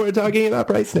ball. We're talking about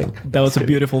pricing. That was a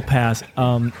beautiful pass.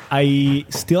 I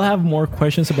still have more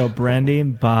questions about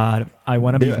branding, but I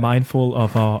want to be mindful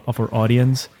of our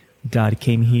audience that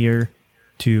came here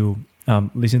to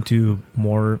listen to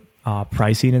more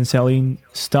pricing and selling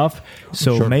stuff.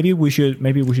 So Sure. maybe we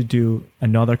should do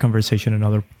another conversation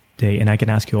another day, and I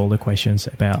can ask you all the questions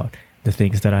about the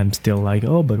things that I'm still like,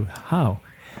 oh, but how?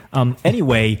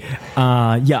 Anyway,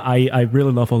 I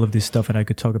really love all of this stuff, and I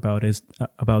could talk about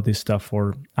this stuff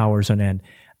for hours on end.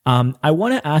 I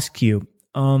want to ask you,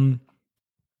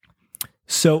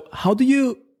 so how do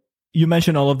you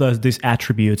mentioned all of these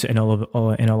attributes and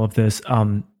all of this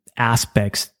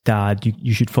aspects that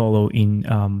you should follow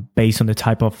in based on the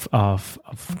type of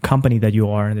company that you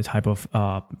are and the type of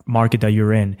market that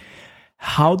you're in.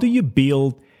 How do you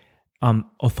build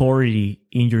authority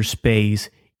in your space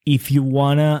if you don't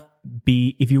want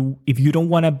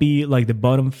to be like the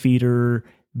bottom feeder,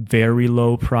 very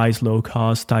low price, low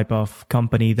cost type of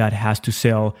company that has to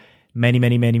sell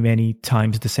many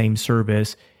times the same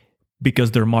service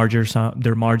because their margins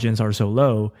are so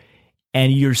low,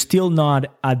 and you're still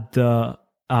not at the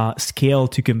scale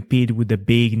to compete with the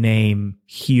big name,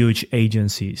 huge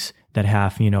agencies that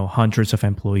have hundreds of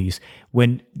employees.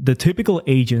 When the typical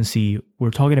agency,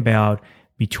 we're talking about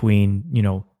between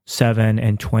 7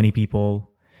 and 20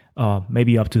 people,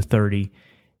 maybe up to 30.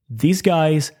 These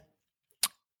guys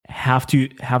have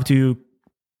to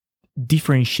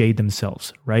differentiate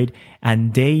themselves, right?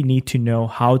 And they need to know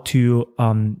how to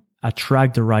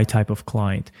attract the right type of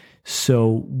client.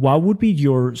 So what would be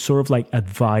your sort of like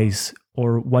advice,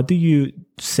 or what do you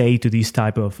say to these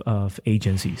type of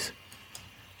agencies?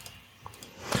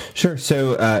 Sure.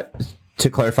 So to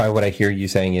clarify, what I hear you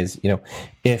saying is,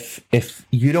 if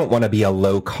you don't want to be a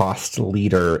low cost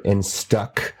leader and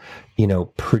stuck,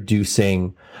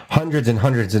 producing hundreds and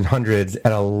hundreds and hundreds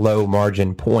at a low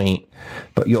margin point,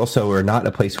 but you also are not in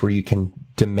a place where you can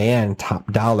demand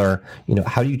top dollar,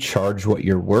 how do you charge what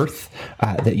you're worth,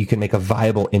 that you can make a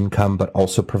viable income, but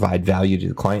also provide value to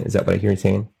the client? Is that what I hear you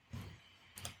saying?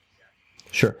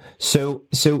 Sure. So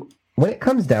when it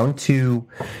comes down to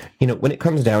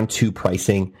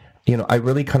pricing, I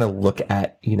really kind of look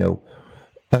at,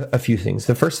 a few things.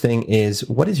 The first thing is,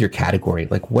 what is your category?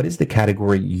 Like, what is the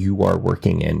category you are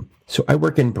working in? So I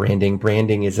work in branding.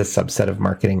 Branding is a subset of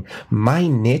marketing. My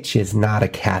niche is not a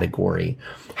category.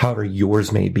 However,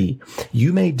 yours may be.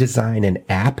 You may design an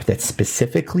app that's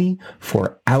specifically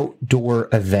for outdoor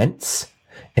events.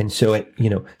 And so,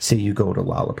 say you go to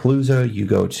Lollapalooza, you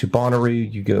go to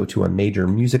Bonnaroo, you go to a major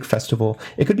music festival.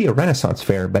 It could be a Renaissance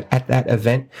fair, but at that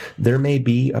event, there may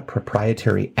be a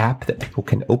proprietary app that people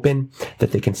can open,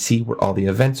 that they can see where all the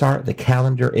events are, the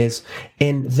calendar is,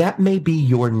 and that may be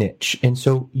your niche. And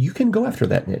so you can go after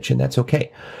that niche, and that's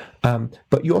okay.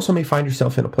 But you also may find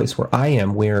yourself in a place where I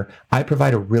am, where I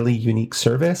provide a really unique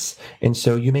service. And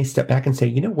so you may step back and say,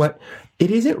 you know what?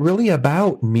 It isn't really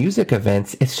about music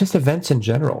events. It's just events in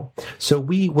general. So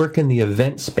we work in the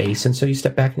event space. And so you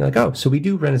step back and you're like, oh, so we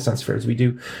do Renaissance fairs. We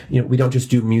do, we don't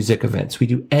just do music events. We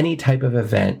do any type of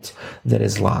event that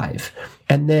is live.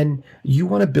 And then you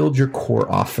want to build your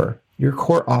core offer. Your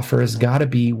core offer has got to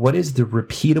be, what is the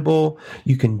repeatable,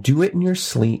 you can do it in your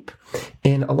sleep.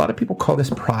 And a lot of people call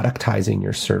this productizing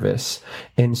your service.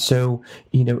 And so,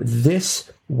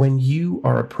 this, when you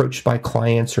are approached by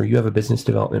clients, or you have a business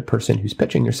development person who's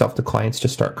pitching yourself to clients to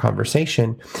start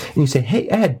conversation, and you say, hey,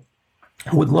 Ed,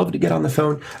 I would love to get on the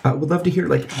phone. Would love to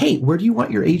hear, hey, where do you want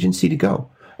your agency to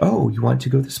go? Oh, you want to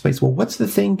go this place? Well, what's the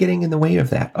thing getting in the way of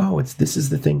that? Oh, this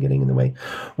is the thing getting in the way.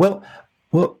 Well,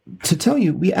 to tell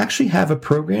you, we actually have a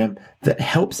program that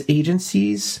helps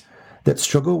agencies that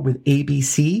struggle with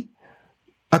ABC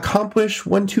accomplish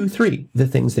 1, 2, 3, the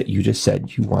things that you just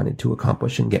said you wanted to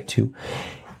accomplish and get to.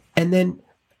 And then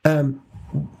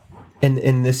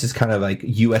and this is kind of like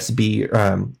USB,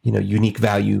 unique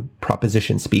value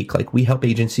proposition speak. Like we help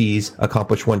agencies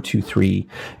accomplish 1, 2, 3,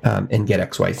 and get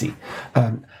XYZ.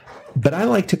 But I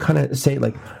like to kind of say,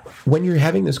 like, when you're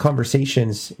having those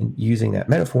conversations using that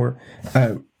metaphor,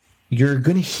 you're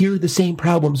going to hear the same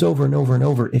problems over and over and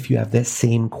over if you have that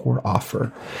same core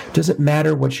offer. Doesn't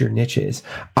matter what your niche is.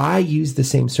 I use the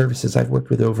same services. I've worked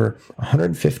with over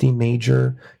 150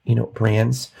 major,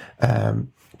 brands,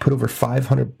 put over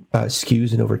 500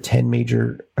 SKUs in over 10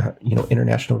 major,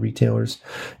 international retailers.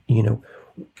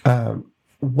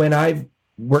 When I've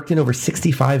worked in over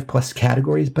 65 plus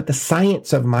categories, but the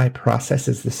science of my process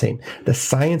is the same. The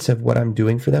science of what I'm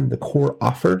doing for them, the core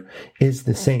offer is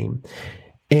the same.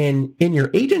 And in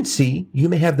your agency, you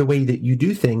may have the way that you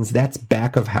do things. That's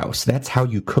back of house. That's how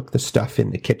you cook the stuff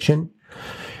in the kitchen.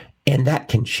 And that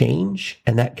can change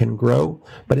and that can grow.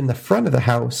 But in the front of the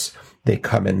house, they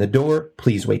come in the door.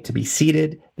 Please wait to be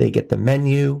seated. They get the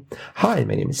menu. Hi,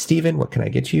 my name is Stæven. What can I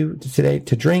get you today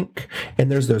to drink?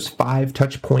 And there's those 5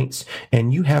 touch points,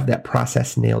 and you have that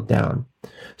process nailed down.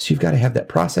 So you've got to have that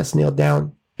process nailed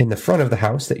down in the front of the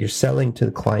house that you're selling to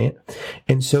the client.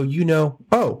 And so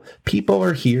people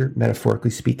are here, metaphorically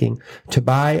speaking, to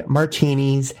buy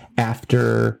martinis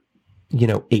after,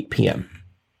 8 p.m.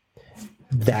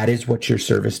 That is what your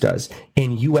service does.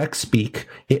 In UX speak,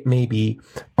 it may be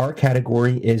our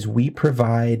category is we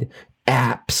provide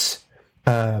apps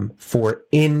for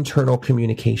internal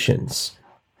communications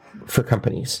for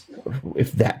companies,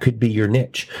 if that could be your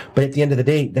niche. But at the end of the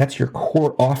day, that's your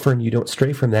core offer and you don't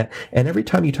stray from that. And every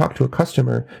time you talk to a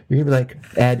customer, you're going to be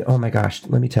like, Ed, oh my gosh,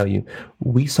 let me tell you,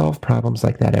 we solve problems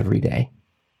like that every day.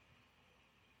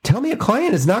 Tell me a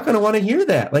client is not going to want to hear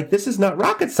that. Like, this is not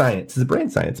rocket science. It's brain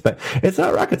science, but it's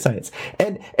not rocket science.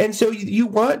 And so you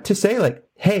want to say, like,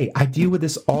 hey, I deal with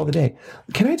this all the day.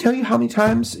 Can I tell you how many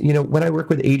times, when I work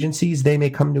with agencies, they may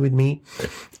come to with me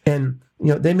and,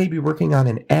 they may be working on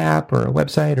an app or a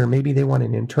website, or maybe they want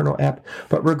an internal app.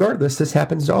 But regardless, this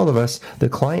happens to all of us. The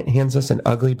client hands us an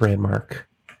ugly brand mark,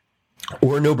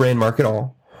 or no brand mark at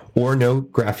all, or no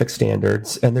graphic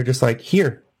standards. And they're just like,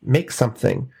 here, make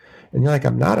something. And you're like,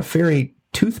 I'm not a fairy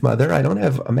tooth mother. I don't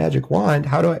have a magic wand.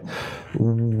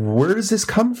 Where does this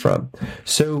come from?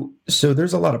 So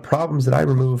there's a lot of problems that I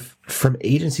remove from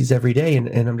agencies every day. And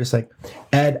I'm just like,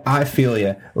 Ed, I feel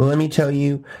you. Let me tell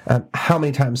you how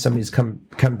many times somebody's come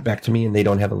back to me and they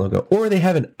don't have a logo, or they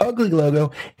have an ugly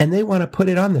logo and they want to put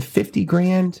it on the 50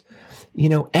 grand,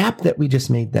 app that we just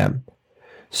made them.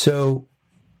 So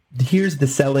here's the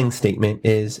selling statement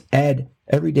is, Ed,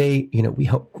 every day, we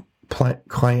help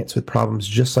clients with problems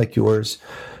just like yours,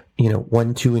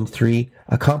 1, 2, and 3,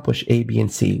 accomplish A, B, and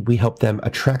C. We help them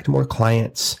attract more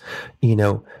clients,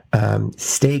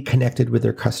 stay connected with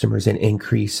their customers and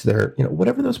increase their,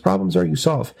 whatever those problems are you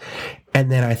solve.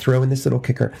 And then I throw in this little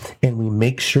kicker, and we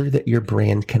make sure that your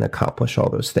brand can accomplish all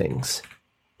those things.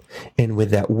 And with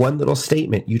that one little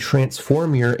statement, you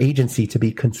transform your agency to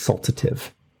be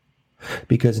consultative.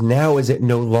 Because now is it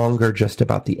no longer just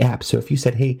about the app. So if you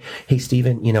said, hey,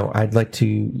 Stæven, I'd like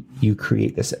you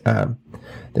create this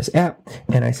app.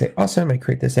 And I say, awesome, I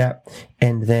create this app.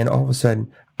 And then all of a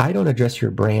sudden, I don't address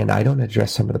your brand. I don't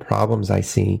address some of the problems I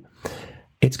see.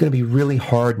 It's going to be really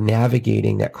hard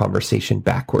navigating that conversation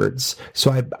backwards.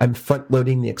 So I'm front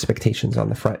loading the expectations on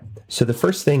the front. So the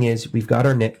first thing is we've got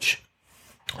our niche.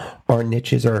 Our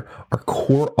niche is our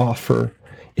core offer.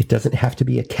 It doesn't have to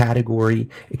be a category.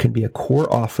 It can be a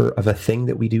core offer of a thing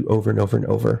that we do over and over and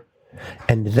over.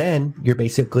 And then you're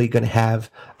basically going to have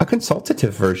a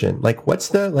consultative version. Like,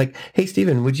 hey,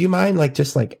 Stæven, would you mind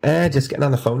just getting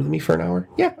on the phone with me for an hour?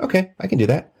 Yeah, okay, I can do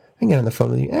that. I can get on the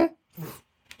phone with you.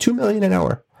 $2 million an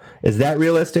hour. Is that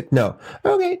realistic? No.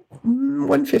 Okay,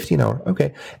 $150 an hour.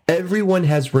 Okay. Everyone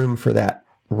has room for that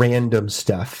random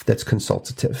stuff that's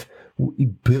consultative.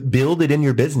 Build it in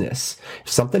your business.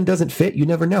 If something doesn't fit, you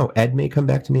never know. Ed may come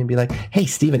back to me and be like, hey,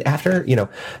 Stæven, after,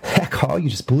 that call, you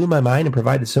just blew my mind and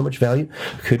provided so much value.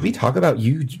 Could we talk about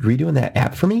you redoing that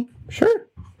app for me? Sure.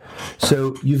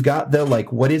 So you've got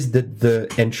what is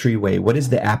the entryway? What is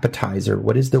the appetizer?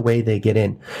 What is the way they get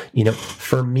in?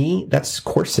 For me, that's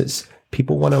courses.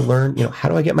 People want to learn, how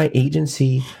do I get my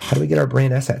agency? How do we get our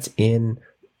brand assets in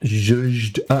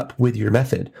zhuzhed up with your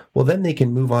method? Well, then they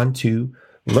can move on to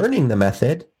learning the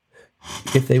method.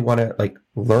 If they want to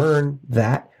learn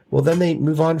that, well, then they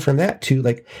move on from that to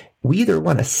we either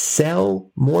want to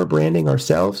sell more branding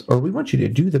ourselves, or we want you to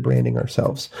do the branding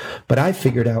ourselves. But I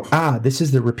figured out, this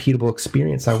is the repeatable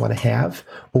experience I want to have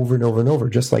over and over and over,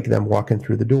 just like them walking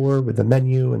through the door with the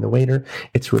menu and the waiter.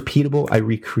 It's repeatable. I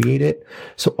recreate it.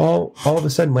 So all of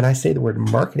a sudden, when I say the word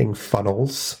marketing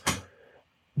funnels,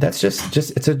 that's just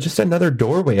it's just another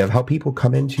doorway of how people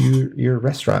come into your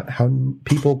restaurant, how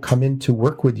people come in to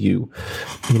work with you.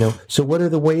 So what are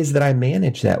the ways that I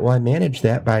manage that? Well, I manage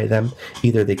that by them.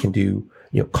 Either they can do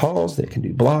calls, they can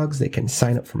do blogs, they can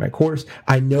sign up for my course.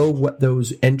 I know what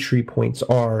those entry points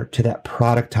are to that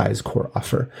productized core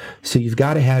offer. So you've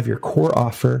got to have your core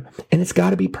offer, and it's got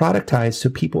to be productized so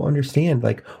people understand,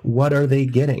 like, what are they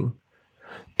getting?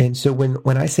 And so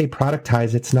when I say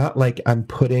productize, it's not like I'm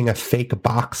putting a fake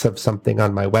box of something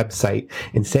on my website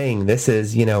and saying, this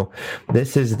is the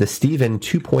Stæven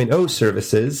 2.0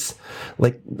 services.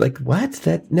 Like what?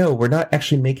 No, we're not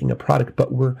actually making a product,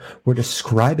 but we're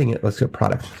describing it as a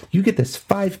product. You get this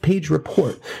 5-page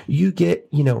report. You get,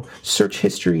 search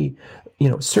history,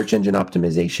 search engine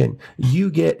optimization.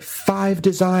 You get 5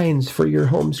 designs for your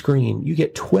home screen. You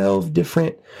get 12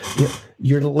 different,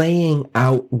 you're laying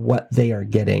out what they are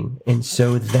getting. And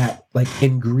so that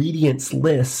ingredients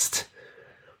list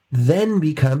then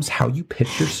becomes how you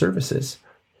pitch your services.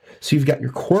 So you've got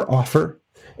your core offer,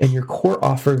 and your core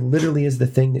offer literally is the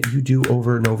thing that you do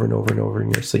over and over and over and over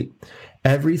in your sleep.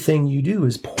 Everything you do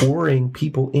is pouring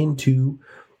people into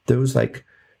those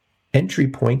entry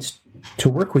points to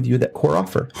work with you, that core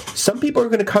offer. Some people are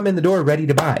going to come in the door ready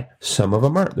to buy. Some of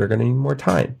them aren't. They're going to need more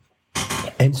time.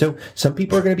 And so some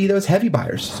people are going to be those heavy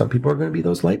buyers. Some people are going to be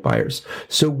those light buyers.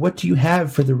 So what do you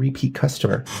have for the repeat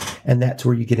customer? And that's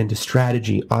where you get into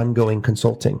strategy, ongoing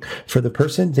consulting. For the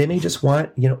person, they may just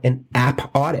want, an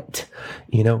app audit,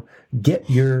 get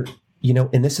your,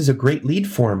 and this is a great lead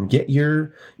form, get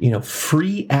your,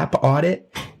 free app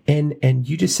audit. And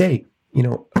you just say,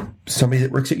 somebody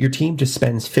that works at your team just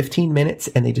spends 15 minutes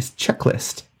and they just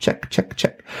checklist,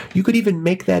 check. You could even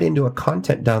make that into a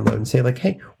content download and say,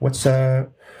 hey,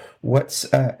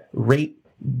 rate,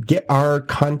 get our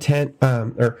content,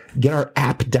 or get our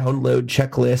app download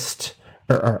checklist,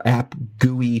 or our app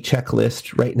GUI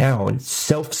checklist right now, and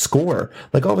self-score.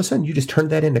 All of a sudden you just turn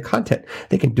that into content.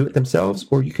 They can do it themselves,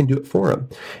 or you can do it for them.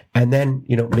 And then,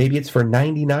 maybe it's for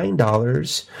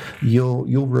 $99.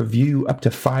 You'll review up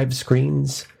to 5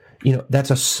 screens. That's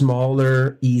a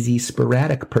smaller, easy,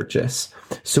 sporadic purchase.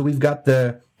 So we've got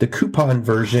the coupon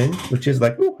version, which is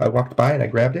I walked by and I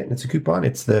grabbed it and it's a coupon.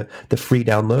 It's the free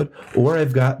download. Or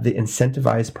I've got the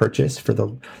incentivized purchase for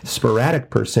the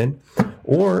sporadic person.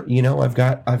 Or, I've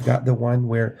got the one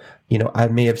where, I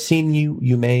may have seen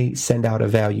you may send out a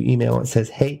value email that says,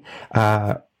 hey,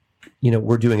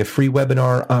 we're doing a free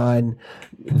webinar on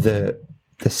the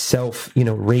self,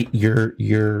 rate your,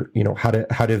 how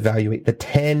to evaluate the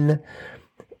 10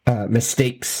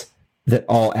 mistakes that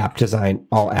all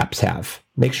apps have.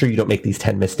 Make sure you don't make these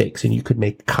 10 mistakes, and you could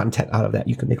make content out of that.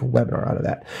 You could make a webinar out of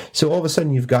that. So all of a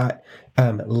sudden you've got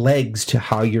legs to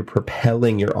how you're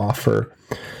propelling your offer.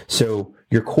 So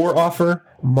your core offer,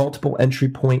 multiple entry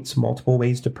points, multiple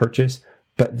ways to purchase,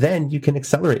 but then you can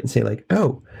accelerate and say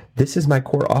oh, this is my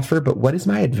core offer, but what is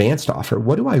my advanced offer?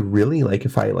 What do I really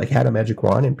if I had a magic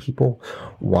wand and people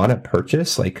want to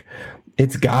purchase?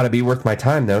 It's got to be worth my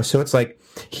time though. So it's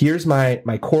here's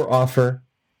my core offer,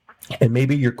 and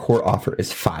maybe your core offer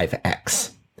is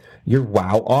 5x. Your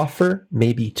wow offer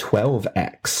maybe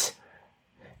 12x.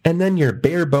 And then your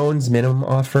bare bones minimum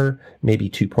offer, maybe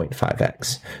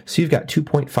 2.5x. So you've got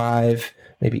 2.5,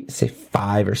 maybe say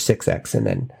 5 or 6x, and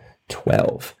then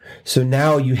 12. So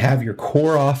now you have your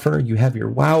core offer, you have your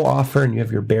wow offer, and you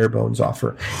have your bare bones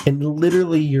offer. And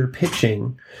literally you're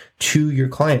pitching to your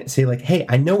client. Say hey,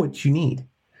 I know what you need.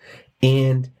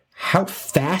 And how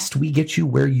fast we get you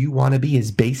where you want to be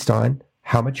is based on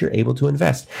how much you're able to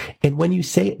invest. And when you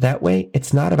say it that way,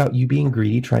 it's not about you being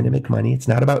greedy, trying to make money. It's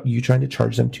not about you trying to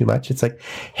charge them too much. It's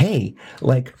hey,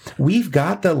 we've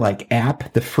got the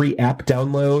app, the free app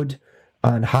download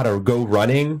on how to go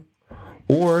running,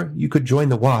 or you could join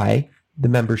the Y, the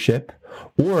membership,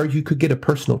 or you could get a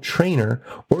personal trainer,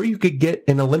 or you could get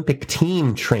an Olympic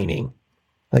team training.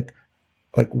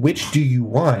 Which do you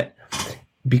want?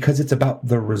 Because it's about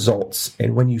the results.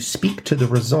 And when you speak to the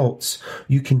results,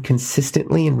 you can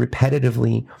consistently and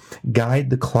repetitively guide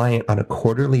the client on a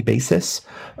quarterly basis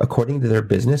according to their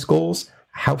business goals,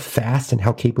 how fast and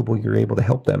how capable you're able to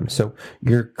help them. So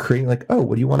you're creating oh,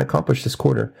 what do you want to accomplish this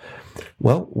quarter?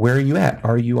 Well, where are you at?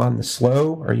 Are you on the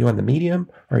slow? Are you on the medium?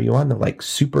 Are you on the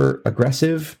super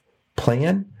aggressive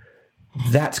plan?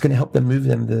 That's going to help them move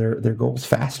them to their goals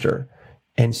faster.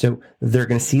 And so they're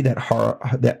going to see that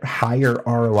higher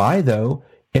ROI, though,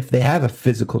 if they have a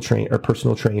physical trainer or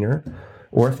personal trainer,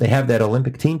 or if they have that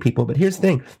Olympic team people. But here's the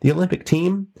thing. The Olympic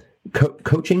team,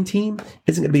 coaching team,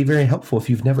 isn't going to be very helpful if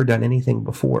you've never done anything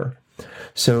before.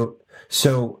 So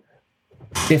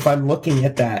if I'm looking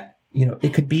at that,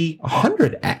 it could be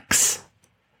 100x.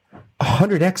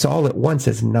 100x all at once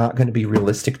is not going to be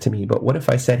realistic to me. But what if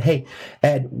I said, hey,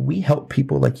 Ed, we help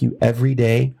people like you every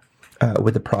day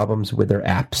with the problems with their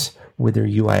apps, with their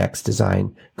UIX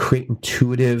design, create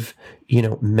intuitive,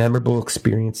 memorable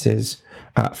experiences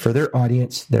for their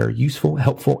audience that are useful,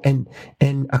 helpful, and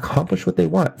accomplish what they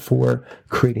want for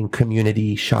creating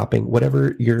community, shopping,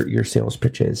 whatever your sales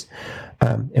pitch is.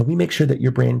 And we make sure that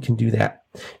your brand can do that.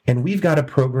 And we've got a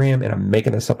program, and I'm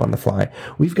making this up on the fly.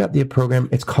 We've got the program.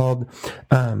 It's called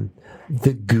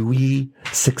the GUI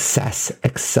Success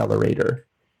Accelerator.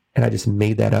 And I just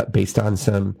made that up based on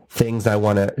some things I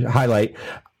want to highlight.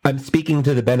 I'm speaking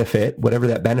to the benefit, whatever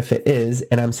that benefit is,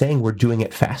 and I'm saying we're doing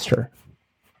it faster.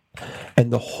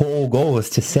 And the whole goal is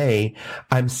to say,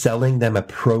 I'm selling them a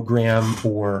program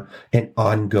or an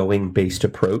ongoing based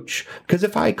approach. Because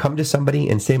if I come to somebody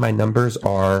and say my numbers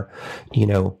are,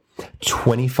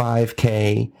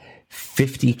 25K,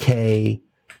 50K,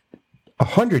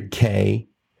 100K,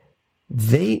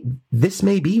 this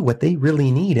may be what they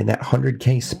really need in that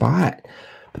 100K spot.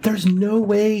 But there's no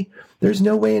way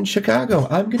in Chicago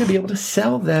I'm going to be able to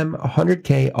sell them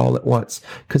 100K all at once.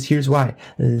 Because here's why.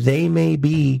 They may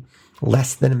be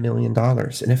less than $1 million.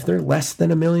 And if they're less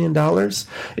than $1 million,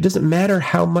 it doesn't matter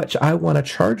how much I want to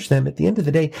charge them. At the end of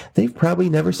the day, they've probably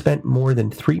never spent more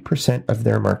than 3% of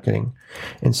their marketing.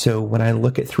 And so when I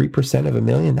look at 3% of $1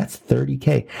 million, that's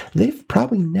 30K. They've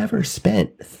probably never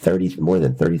spent more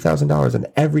than $30,000 on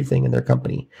everything in their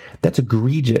company. That's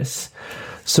egregious.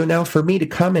 So now for me to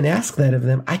come and ask that of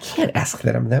them, I can't ask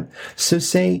that of them. So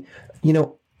say, and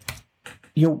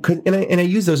I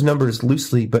use those numbers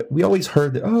loosely, but we always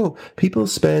heard that, people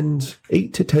spend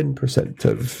 8 to 10%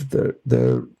 of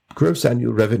the gross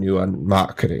annual revenue on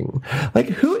marketing. Like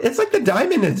it's like the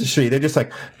diamond industry. They're just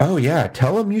like, oh yeah,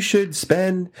 tell them you should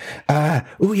spend, 3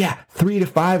 to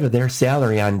 5 of their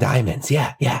salary on diamonds.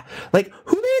 Yeah. Like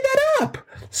who made that up?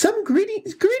 Some greedy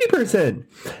person.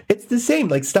 It's the same.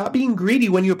 Like stop being greedy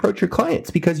when you approach your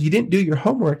clients because you didn't do your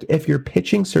homework. If you're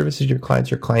pitching services to your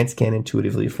clients can't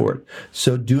intuitively afford.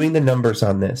 So doing the numbers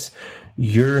on this,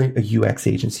 you're a UX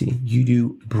agency. You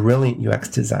do brilliant UX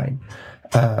design.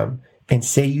 And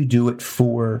say you do it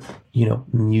for,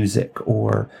 music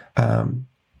or,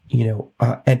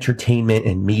 entertainment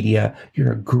and media.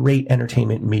 You're a great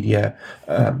entertainment media.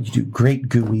 You do great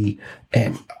GUI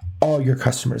and all your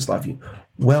customers love you.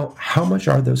 Well, how much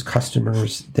are those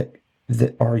customers that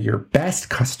are your best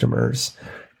customers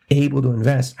able to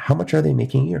invest? How much are they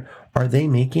making a year? Are they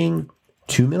making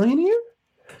 $2 million a year?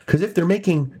 Because if they're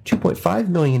making $2.5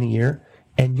 million a year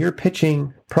and you're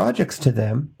pitching projects to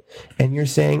them and you're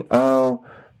saying,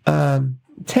 10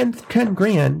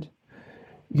 grand,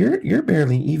 you're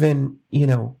barely even,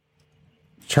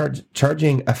 charging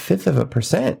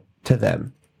 1/5% to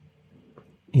them.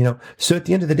 So at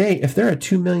the end of the day, if they're a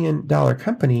 $2 million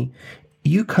company,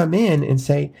 you come in and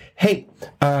say, hey,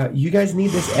 you guys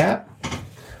need this app?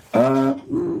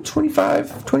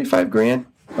 25 grand.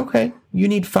 Okay. You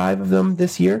need 5 of them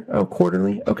this year? Oh,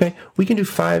 quarterly? Okay. We can do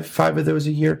 5 of those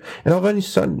a year. And all of a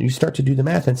sudden you start to do the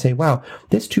math and say, wow,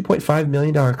 this $2.5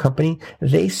 million company,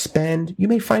 they spend, you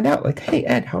may find out like, hey,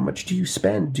 Ed, how much do you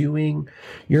spend doing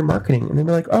your marketing? And then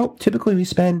they're like, oh, typically we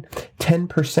spend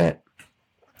 10%.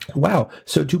 Wow.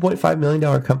 So $2.5 million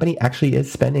company actually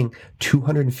is spending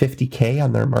 $250K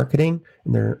on their marketing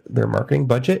and their marketing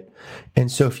budget.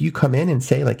 And so if you come in and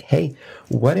say like, hey,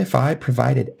 what if I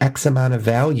provided X amount of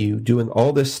value doing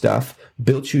all this stuff,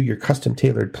 built you your custom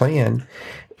tailored plan,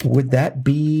 would that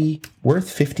be worth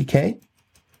 $50K?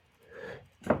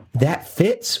 That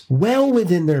fits well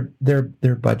within their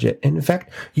budget. And in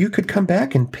fact, you could come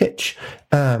back and pitch,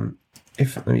 let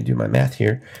me do my math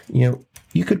here,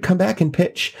 you could come back and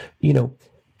pitch,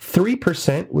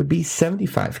 3% would be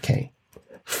 $75K.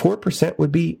 4%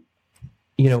 would be,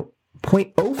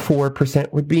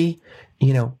 0.04% would be,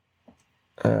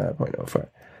 0.04.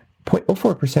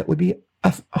 0.04% would be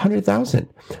 100,000.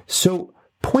 So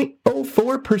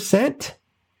 0.04%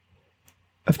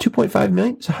 of 2.5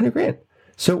 million is 100 grand.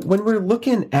 So when we're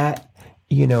looking at,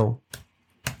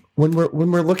 when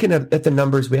we're looking at the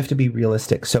numbers, we have to be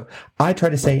realistic. So I try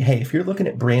to say, hey, if you're looking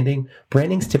at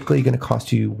branding's typically going to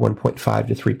cost you 1.5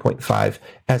 to 3.5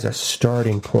 as a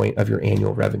starting point of your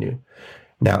annual revenue.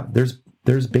 Now, there's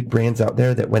big brands out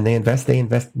there that when they invest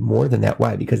more than that.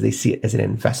 Why? Because they see it as an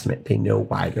investment. They know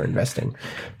why they're investing.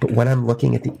 But when I'm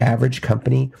looking at the average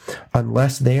company,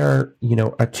 unless they are, a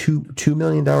 $2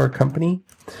 million company,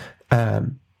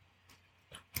 and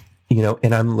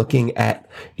I'm looking at,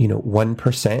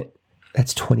 1%,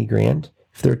 that's 20 grand.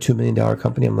 If they're a $2 million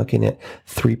company, I'm looking at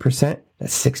 3%,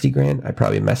 That's 60 grand. I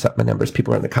probably mess up my numbers.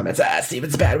 People are in the comments,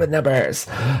 Stæven's bad with numbers.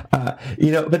 But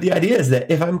the idea is that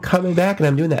if I'm coming back and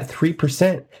I'm doing that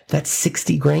 3%, that's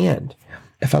 60 grand.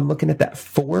 If I'm looking at that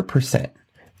 4%,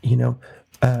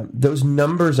 those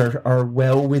numbers are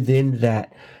well within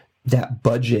that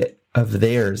budget of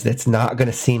theirs. That's not going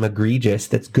to seem egregious.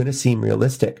 That's going to seem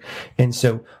realistic. And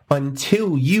so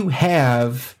until you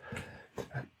have,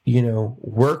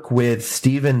 work with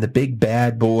Stæven, the big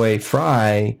bad boy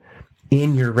Frey,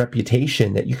 in your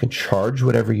reputation that you can charge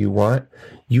whatever you want,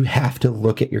 you have to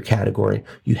look at your category.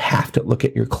 You have to look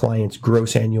at your client's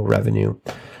gross annual revenue.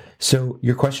 So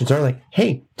your questions are like,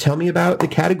 hey, tell me about the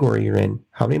category you're in.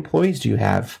 How many employees do you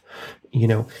have?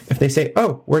 If they say,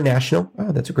 oh, we're national.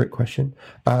 Oh, that's a great question.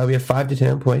 We have 5 to 10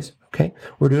 employees. Okay.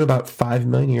 We're doing about 5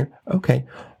 million a year. Okay.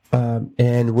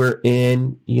 And we're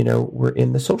in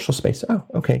the social space. Oh,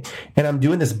 okay. And I'm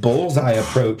doing this bullseye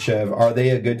approach of, are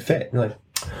they a good fit? And like,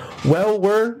 well,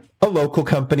 we're a local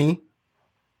company.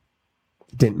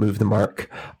 Didn't move the mark.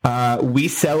 We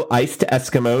sell ice to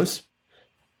Eskimos.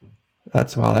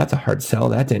 That's a hard sell.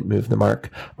 That didn't move the mark.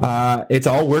 It's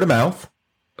all word of mouth.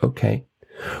 Okay.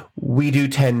 We do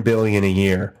 10 billion a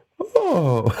year.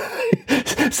 Oh,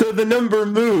 so the number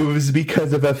moves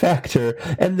because of a factor.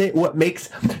 And what makes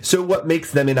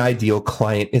them an ideal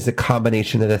client is a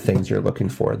combination of the things you're looking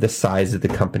for. The size of the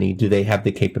company. Do they have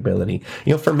the capability?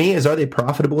 For me are they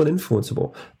profitable and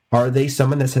influenceable? Are they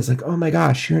someone that says like, oh my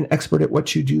gosh, you're an expert at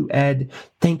what you do, Ed.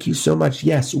 Thank you so much.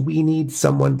 Yes, we need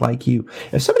someone like you.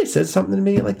 If somebody says something to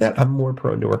me like that, I'm more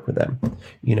prone to work with them,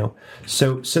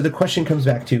 So the question comes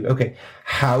back to, okay,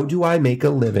 how do I make a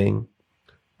living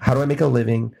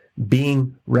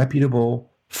being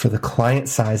reputable for the client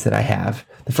size that I have?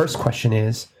 The first question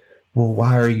is, well,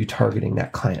 why are you targeting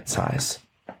that client size?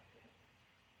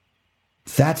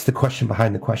 That's the question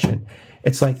behind the question.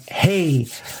 It's like, hey,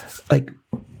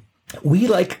 we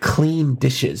like clean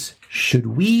dishes. Should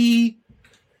we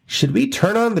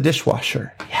turn on the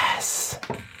dishwasher? Yes.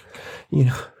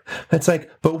 It's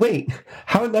like, but wait,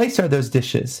 how nice are those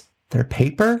dishes? They're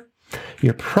paper.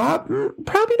 You probably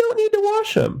don't need to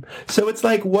wash them. So it's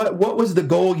like, what was the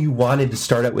goal you wanted to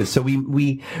start out with? So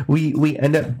we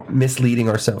end up misleading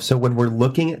ourselves. So when we're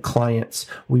looking at clients,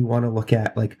 we want to look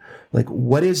at like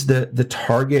what is the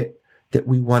target that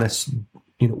we want to,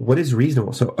 what is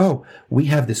reasonable? So, we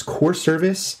have this core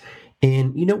service,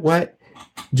 and you know what?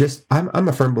 I'm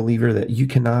a firm believer that you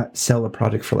cannot sell a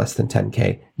project for less than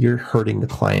 10K. You're hurting the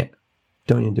client.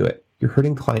 Don't even do it. You're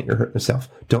hurting the client. You're hurting yourself.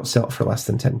 Don't sell it for less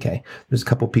than 10K. There's a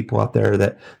couple people out there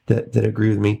that agree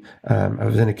with me. I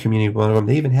was in a community with one of them.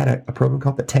 They even had a program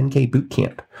called the 10K boot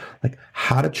camp, like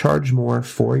how to charge more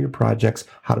for your projects,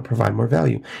 how to provide more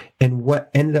value. And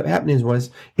what ended up happening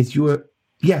is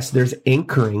yes, there's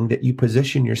anchoring that you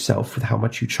position yourself with how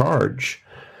much you charge,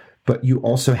 but you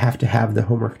also have to have the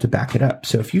homework to back it up.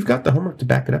 So if you've got the homework to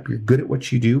back it up, you're good at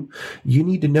what you do. You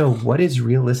need to know what is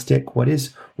realistic, what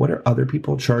are other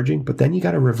people charging, but then you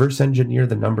got to reverse engineer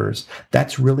the numbers.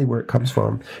 That's really where it comes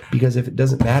from. Because if it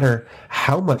doesn't matter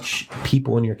how much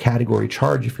people in your category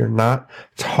charge, if you're not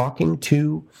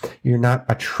you're not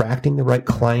attracting the right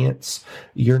clients,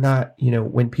 you're not,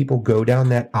 when people go down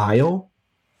that aisle,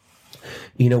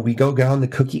 we go down the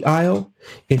cookie aisle.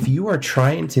 If you are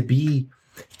trying to be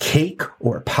cake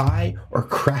or pie or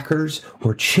crackers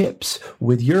or chips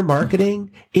with your marketing,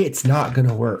 it's not going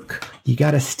to work. You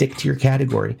got to stick to your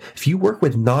category. If you work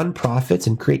with nonprofits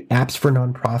and create apps for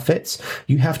nonprofits,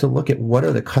 you have to look at what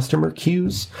are the customer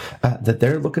cues that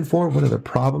they're looking for, what are the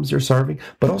problems they're solving,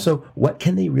 but also what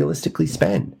can they realistically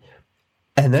spend?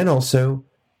 And then also,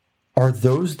 are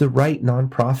those the right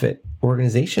nonprofit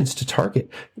organizations to target?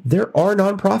 There are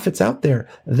nonprofits out there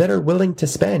that are willing to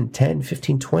spend 10,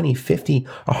 15, 20, 50,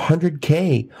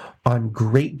 100K on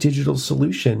great digital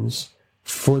solutions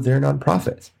for their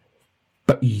nonprofits.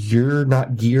 But you're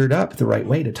not geared up the right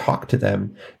way to talk to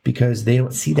them because they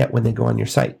don't see that when they go on your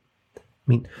site. I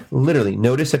mean, literally,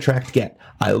 notice, attract, get.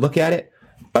 I look at it.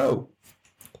 Oh,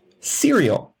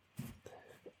 cereal.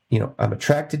 I'm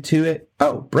attracted to it.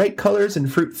 Oh, bright colors and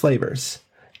fruit flavors.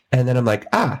 And then I'm like,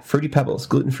 Fruity Pebbles,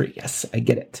 gluten-free. Yes, I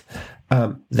get it.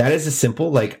 That is a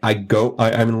simple,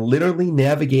 I'm literally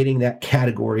navigating that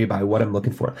category by what I'm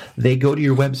looking for. They go to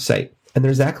your website. And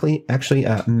there's actually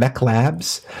Mech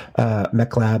Labs.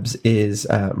 Mech Labs is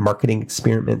Marketing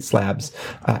Experiments Labs.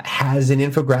 Has an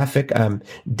infographic.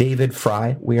 David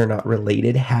Frey, we are not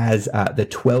related, has the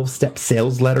 12-step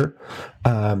sales letter.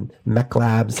 Mech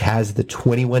Labs has the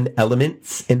 21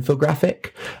 elements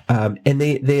infographic. And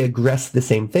they address the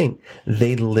same thing.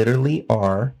 They literally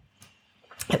are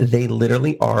They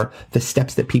literally are the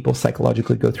steps that people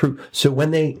psychologically go through. So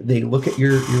when they look at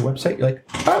your website, you're like,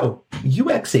 oh,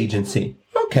 UX agency.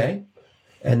 Okay.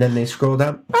 And then they scroll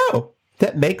down. Oh,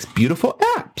 that makes beautiful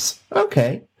apps.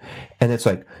 Okay. And it's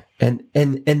like, and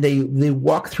they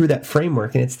walk through that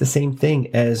framework, and it's the same thing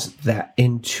as that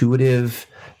intuitive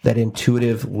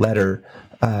letter,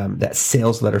 that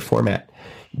sales letter format.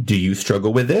 Do you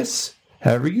struggle with this?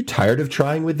 However, you tired of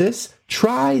trying with this?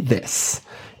 Try this.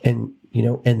 And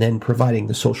and then providing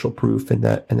the social proof and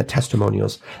the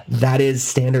testimonials. That is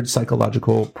standard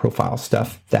psychological profile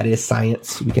stuff. That is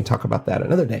science. We can talk about that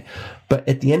another day. But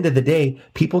at the end of the day,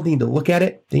 people need to look at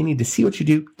it. They need to see what you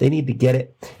do. They need to get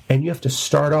it. And you have to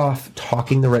start off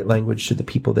talking the right language to the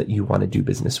people that you want to do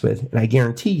business with. And I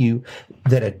guarantee you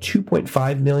that a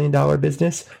 $2.5 million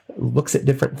business looks at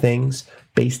different things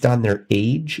based on their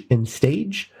age and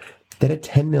stage that a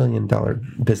 $10 million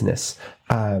business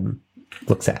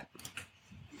looks at.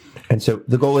 And so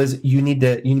the goal is you need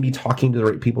to be talking to the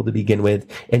right people to begin with,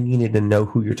 and you need to know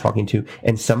who you're talking to.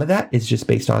 And some of that is just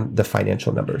based on the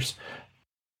financial numbers.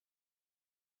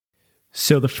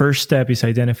 So the first step is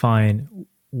identifying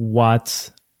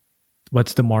what's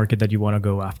the market that you want to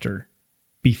go after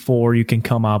before you can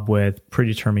come up with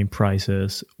predetermined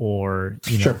prices or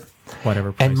Sure.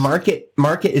 Whatever price. And market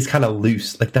is kind of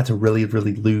loose. Like that's a really,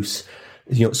 really loose.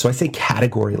 So I say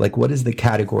category, like what is the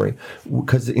category?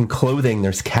 Because in clothing,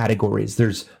 there's categories,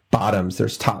 there's bottoms,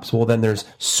 there's tops. Well, then there's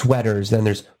sweaters, then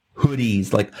there's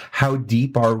hoodies. Like how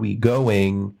deep are we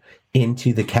going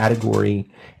into the category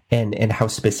and how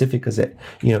specific is it?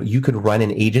 You could run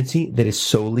an agency that is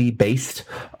solely based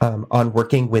on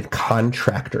working with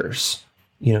contractors.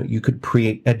 You could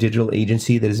create a digital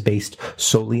agency that is based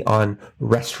solely on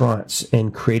restaurants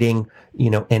and creating,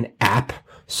 an app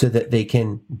so that they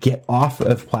can get off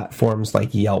of platforms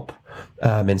like Yelp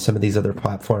and some of these other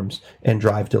platforms and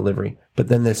drive delivery. But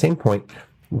then at the same point,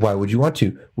 why would you want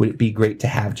to? Would it be great to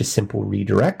have just simple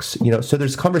redirects? So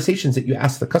there's conversations that you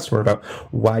ask the customer about.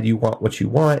 Why do you want what you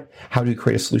want? How do you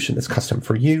create a solution that's custom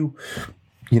for you?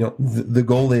 The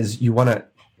goal is you want to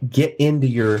get into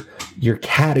your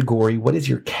category. What is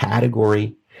your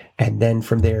category? And then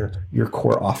from there, your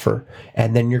core offer.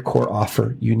 And then your core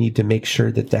offer, you need to make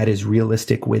sure that that is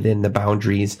realistic within the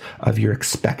boundaries of your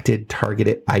expected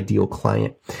targeted ideal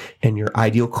client. And your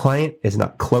ideal client is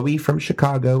not Chloe from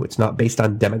Chicago. It's not based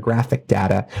on demographic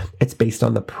data. It's based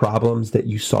on the problems that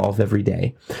you solve every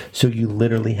day. So you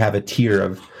literally have a tier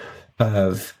of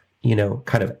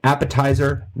kind of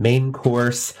appetizer, main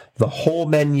course, the whole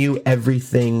menu,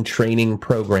 everything training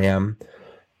program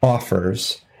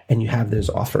offers. And you have those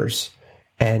offers,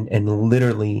 and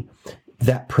literally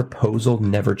that proposal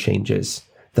never changes.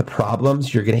 The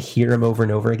problems, you're going to hear them over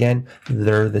and over again.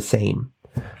 They're the same.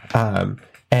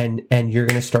 And you're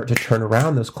going to start to turn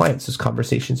around those clients, those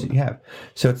conversations that you have.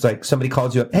 So it's like somebody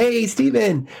calls you up. Hey,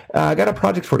 Stæven, I got a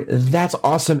project for you. That's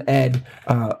awesome, Ed.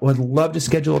 Would love to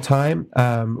schedule a time.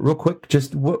 Real quick,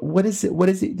 just what is it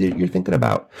that you're thinking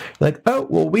about? Like, oh,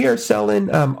 well, we are selling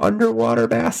underwater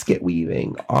basket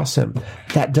weaving. Awesome.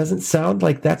 That doesn't sound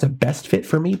like that's a best fit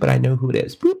for me, but I know who it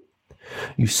is. Boop.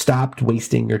 You stopped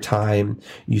wasting your time.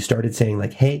 You started saying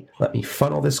like, hey, let me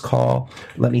funnel this call.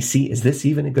 Let me see, is this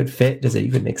even a good fit? Does it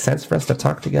even make sense for us to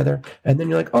talk together? And then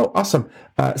you're like, oh, awesome.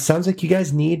 Sounds like you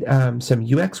guys need some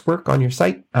UX work on your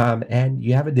site and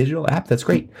you have a digital app. That's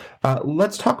great.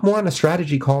 Let's talk more on a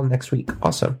strategy call next week.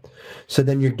 Awesome. So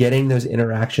then you're getting those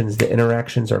interactions. The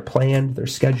interactions are planned. They're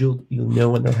scheduled. You know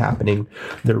when they're happening.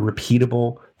 They're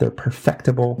repeatable. They're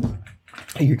perfectible.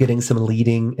 You're getting some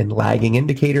leading and lagging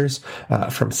indicators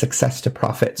from success to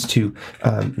profits to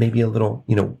maybe a little,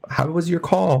 how was your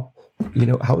call?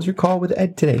 How was your call with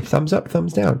Ed today? Thumbs up,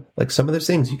 thumbs down. Like some of those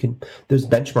things those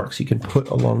benchmarks you can put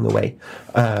along the way.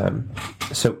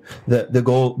 So the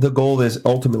goal is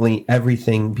ultimately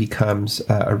everything becomes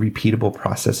a repeatable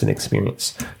process and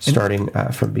experience starting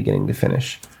from beginning to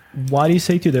finish. What do you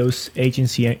say to those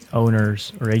agency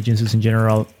owners or agencies in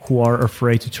general who are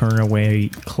afraid to turn away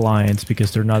clients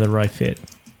because they're not the right fit?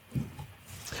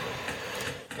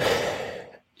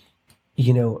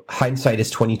 Hindsight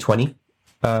is 20/20.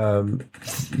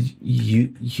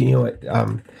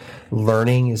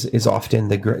 Learning is often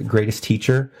the greatest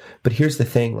teacher. But here's the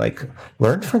thing: like,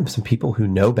 learn from some people who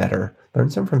know better. Learn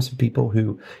from some people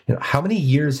who, how many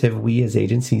years have we as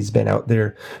agencies been out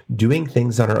there doing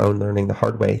things on our own, learning the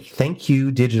hard way? Thank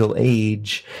you, digital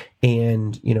age.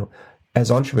 And, as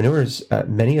entrepreneurs,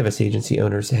 many of us agency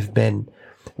owners have been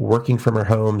working from our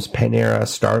homes, Panera,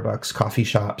 Starbucks, coffee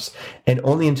shops. And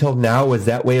only until now was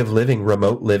that way of living,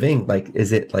 remote living, like,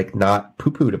 is it like not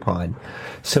poo-pooed upon?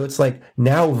 So it's like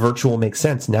now virtual makes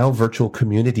sense. Now virtual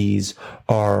communities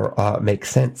are, make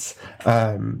sense.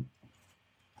 And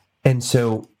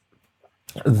so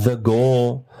the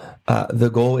goal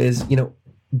is,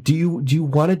 do you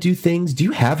want to do things? Do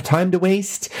you have time to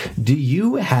waste? Do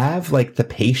you have like the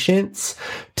patience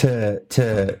to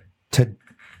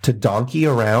donkey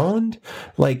around?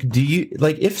 Like, do you,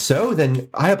 like, if so, then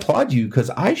I applaud you,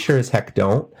 because I sure as heck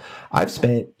don't. I've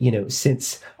spent,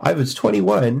 since I was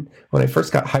 21, when I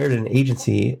first got hired at an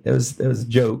agency, it was a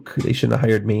joke. They shouldn't have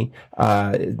hired me.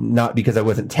 Not because I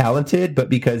wasn't talented, but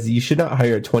because you should not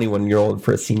hire a 21-year-old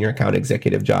for a senior account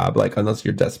executive job, like, unless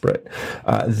you're desperate.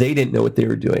 They didn't know what they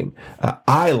were doing.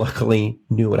 I luckily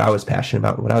knew what I was passionate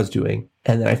about and what I was doing.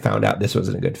 And then I found out this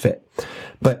wasn't a good fit.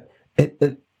 But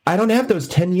I don't have those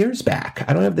 10 years back.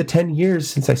 I don't have the 10 years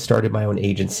since I started my own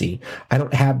agency. I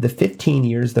don't have the 15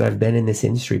 years that I've been in this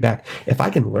industry back. If I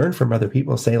can learn from other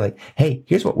people, say like, hey,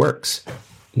 here's what works,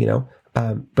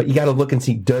 but you got to look and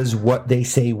see, does what they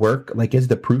say work? Like, is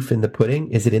the proof in the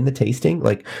pudding? Is it in the tasting?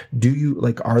 Like,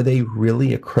 are they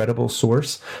really a credible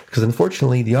source? Because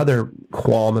unfortunately, the other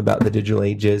qualm about the digital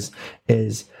age is,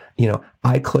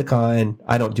 I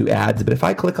don't do ads, but if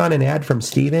I click on an ad from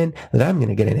Stæven, then I'm going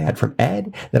to get an ad from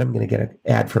Ed, then I'm going to get an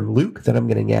ad from Luke, then I'm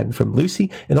going to get an ad from Lucy,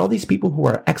 and all these people who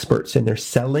are experts, and they're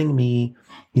selling me,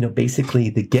 basically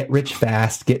the get rich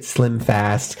fast, get slim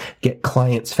fast, get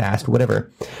clients fast,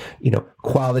 whatever,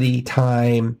 quality,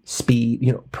 time,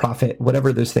 speed, profit,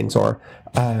 whatever those things are.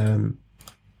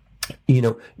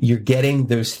 You're getting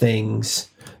those things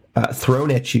thrown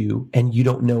at you, and you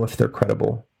don't know if they're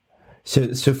credible.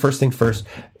 So first thing first,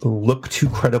 look to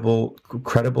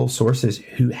credible sources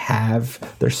who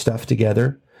have their stuff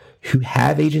together, who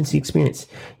have agency experience.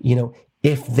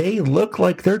 If they look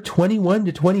like they're 21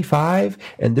 to 25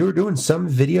 and they're doing some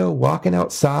video walking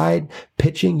outside,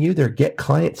 pitching you their Get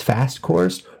Clients Fast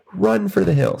course, run for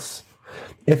the hills.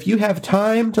 If you have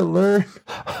time to learn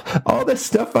all this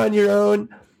stuff on your own,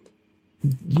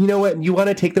 you know what? You want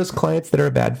to take those clients that are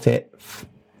a bad fit.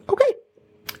 Okay.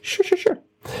 Sure.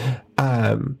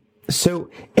 So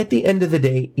at the end of the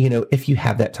day, if you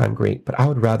have that time, great, but I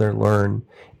would rather learn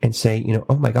and say,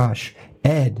 oh my gosh,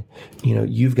 Ed,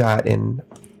 you've got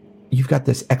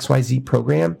this XYZ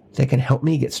program that can help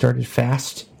me get started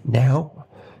fast now.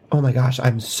 Oh my gosh,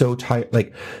 I'm so tired.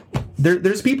 Like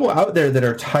there's people out there that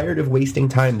are tired of wasting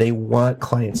time. They want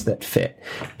clients that fit.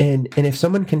 And if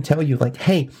someone can tell you like,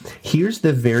 hey, here's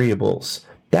the variables,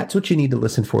 that's what you need to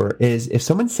listen for. Is if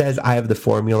someone says, I have the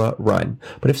formula, run.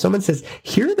 But if someone says,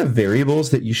 here are the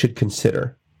variables that you should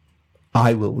consider,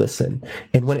 I will listen.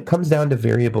 And when it comes down to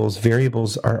variables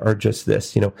are just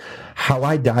this, how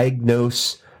I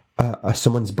diagnose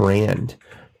someone's brand,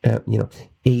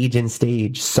 age and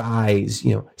stage, size,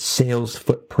 sales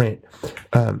footprint,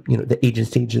 the age and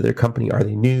stage of their company. Are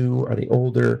they new? Are they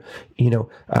older?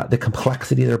 The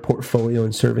complexity of their portfolio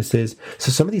and services.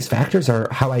 So some of these factors are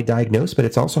how I diagnose, but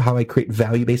it's also how I create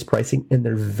value-based pricing, and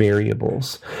they're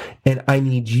variables. And I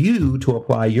need you to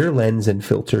apply your lens and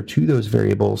filter to those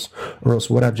variables, or else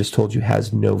what I've just told you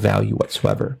has no value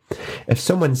whatsoever. If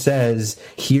someone says,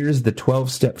 here's the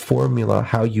 12-step formula,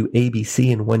 how you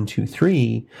ABC and 1, 2,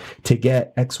 3 to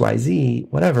get XYZ,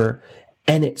 whatever,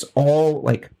 and it's all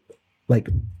like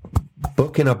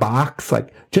book in a box,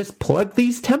 like just plug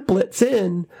these templates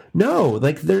in. No,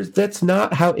 that's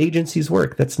not how agencies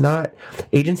work.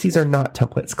 Agencies are not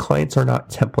templates. Clients are not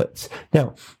templates.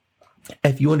 Now,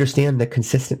 if you understand the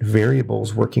consistent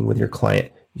variables working with your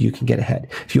client, you can get ahead.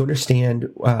 If you understand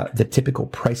the typical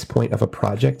price point of a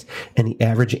project and the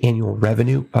average annual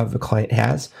revenue of the client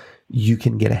has, you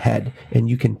can get ahead and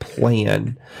you can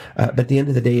plan. But at the end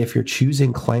of the day, if you're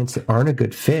choosing clients that aren't a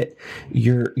good fit,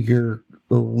 you're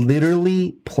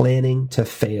literally planning to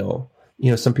fail.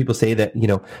 Some people say that,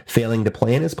 failing to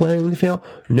plan is planning to fail.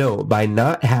 No, by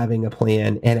not having a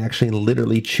plan and actually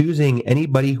literally choosing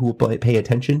anybody who will pay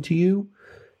attention to you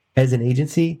as an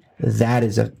agency,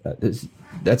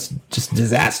 that's just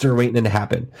disaster waiting to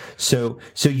happen. So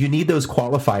you need those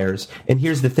qualifiers. And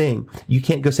here's the thing. You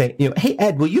can't go say, hey,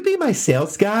 Ed, will you be my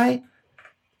sales guy?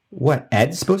 What,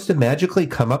 Ed's supposed to magically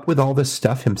come up with all this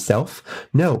stuff himself?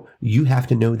 No, you have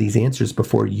to know these answers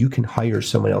before you can hire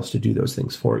someone else to do those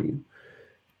things for you.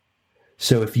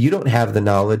 So if you don't have the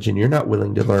knowledge and you're not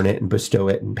willing to learn it and bestow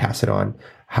it and pass it on,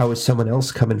 how is someone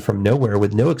else coming from nowhere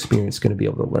with no experience going to be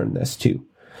able to learn this too?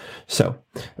 So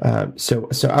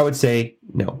I would say,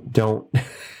 no, don't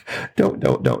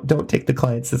Don't take the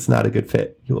clients that's not a good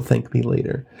fit. You will thank me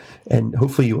later, and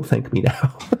hopefully you will thank me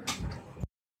now.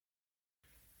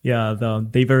 Yeah,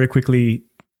 they very quickly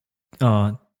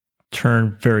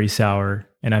turn very sour,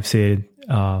 and I've seen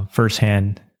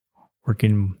firsthand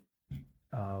working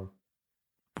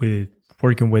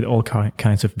with all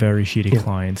kinds of very shitty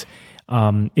clients.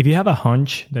 If you have a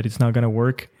hunch that it's not going to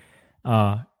work,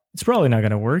 it's probably not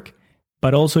going to work.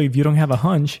 But also, if you don't have a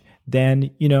hunch, then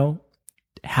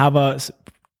have a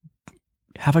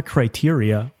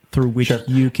criteria through which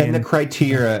you can. And the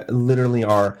criteria literally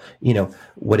are,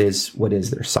 what is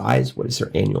their size? What is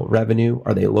their annual revenue?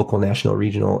 Are they local, national,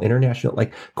 regional, international?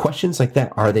 Like questions like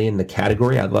that. Are they in the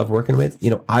category I love working with?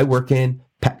 I work in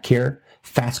pet care,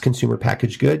 fast consumer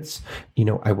packaged goods.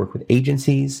 I work with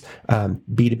agencies,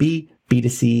 B2B,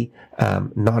 B2C,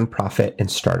 nonprofit, and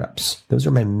startups. Those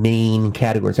are my main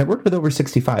categories. I've worked with over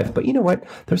 65, but you know what?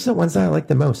 Those are the ones that I like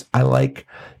the most. I like,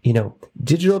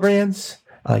 digital brands,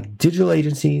 I like digital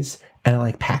agencies, and I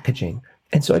like packaging.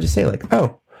 And so I just say And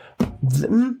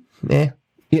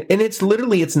it's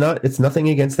literally, it's nothing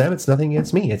against them. It's nothing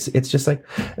against me. It's just like,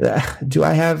 do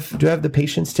I have the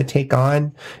patience to take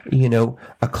on,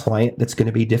 a client that's going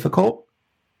to be difficult,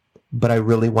 but I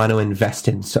really want to invest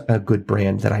in a good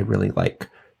brand that I really like.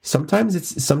 Sometimes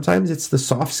it's the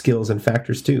soft skills and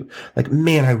factors too. Like,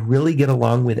 man, I really get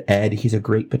along with Ed. He's a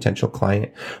great potential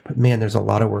client, but man, there's a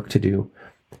lot of work to do.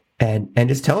 And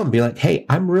just tell him, be like, hey,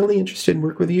 I'm really interested in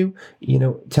work with you.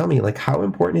 Tell me, like, how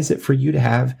important is it for you to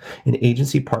have an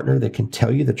agency partner that can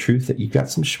tell you the truth that you've got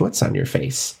some schmutz on your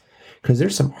face? Because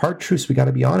there's some hard truths we got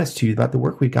to be honest to you about the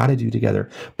work we got to do together.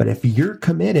 But if you're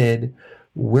committed,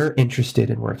 we're interested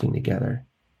in working together.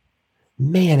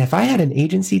 Man, if I had an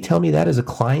agency tell me that as a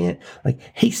client, like,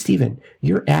 hey, Stæven,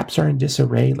 your apps are in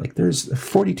disarray. Like, there's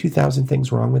 42,000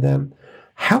 things wrong with them.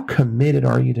 How committed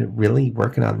are you to really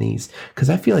working on these? Because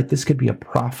I feel like this could be a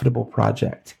profitable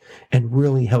project and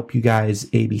really help you guys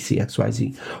A, B, C, X, Y,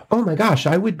 Z. Oh my gosh,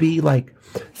 I would be like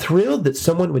thrilled that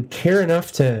someone would care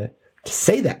enough to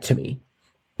say that to me.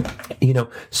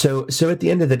 So at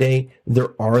the end of the day,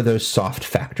 there are those soft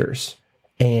factors.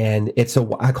 And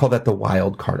I call that the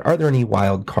wild card. Are there any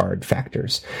wild card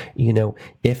factors?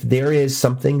 If there is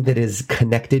something that is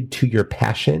connected to your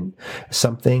passion,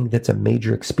 something that's a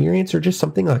major experience, or just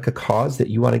something like a cause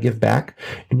that you want to give back,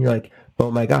 and you're like,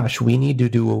 oh my gosh, we need to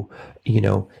do,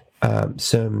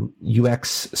 some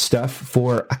UX stuff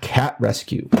for a cat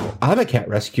rescue. I'm a cat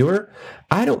rescuer.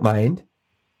 I don't mind.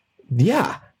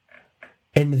 Yeah.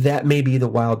 And that may be the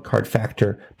wild card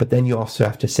factor, but then you also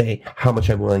have to say how much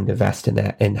I'm willing to invest in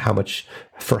that, and how much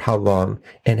for how long,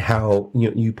 and how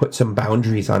you put some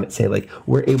boundaries on it. Say, like,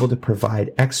 we're able to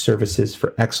provide X services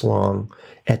for X long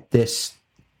at this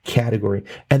category.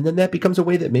 And then that becomes a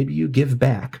way that maybe you give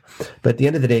back. But at the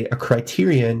end of the day, a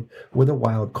criterion with a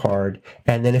wild card.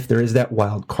 And then if there is that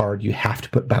wild card, you have to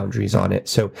put boundaries on it.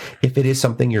 So if it is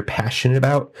something you're passionate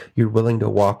about, you're willing to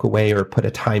walk away or put a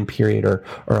time period or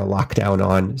a lockdown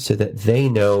on, so that they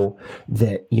know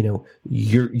that,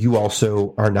 you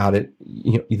also are not that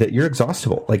you're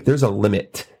exhaustible. Like, there's a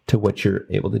limit to what you're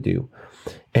able to do.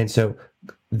 And so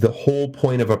the whole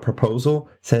point of a proposal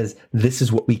says, this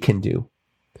is what we can do.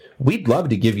 We'd love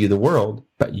to give you the world,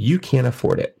 but you can't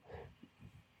afford it.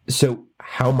 So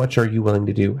how much are you willing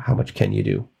to do? How much can you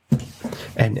do?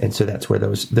 And so that's where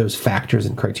those factors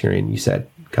and criterion you said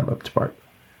come up to part.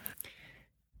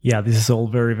 Yeah, this is all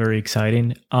very, very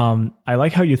exciting. I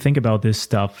like how you think about this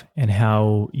stuff and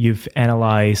how you've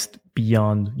analyzed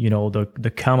beyond,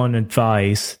 the common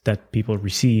advice that people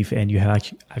receive, and you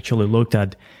have actually looked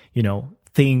at,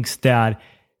 things that,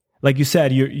 like you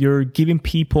said, you're giving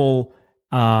people.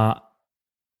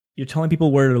 You're telling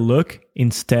people where to look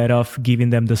instead of giving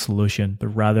them the solution, but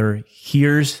rather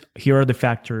here are the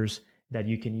factors that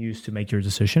you can use to make your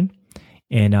decision,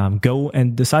 and go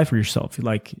and decide for yourself.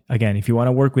 Like, again, if you want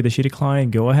to work with a shitty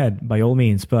client, go ahead by all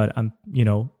means, but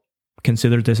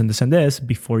consider this and this and this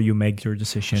before you make your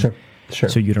decision. Sure.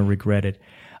 So you don't regret it.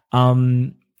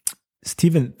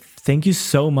 Stæven, thank you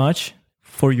so much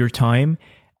for your time.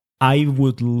 I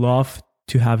would love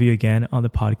to have you again on the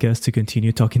podcast to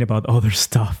continue talking about other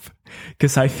stuff,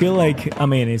 because I feel like,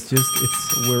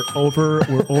 we're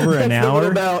over an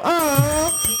hour.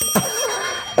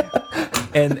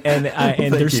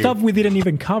 and there's stuff we didn't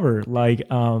even cover, like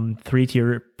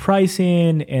 3-tier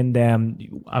pricing, and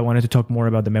I wanted to talk more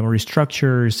about the memory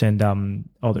structures and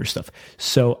other stuff.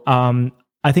 So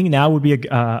I think now would be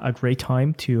a great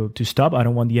time to stop. I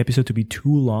don't want the episode to be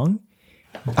too long.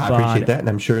 I appreciate that, and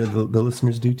I'm sure the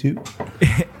listeners do too.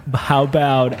 How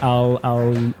about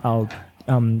I'll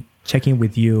check in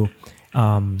with you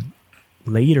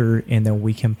later, and then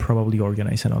we can probably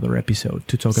organize another episode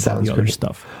to talk about the other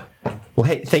stuff. Well,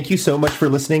 hey, thank you so much for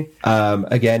listening.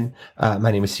 Again,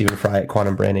 my name is Stæven Frey at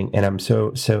Quantum Branding, and I'm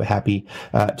so happy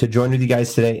to join with you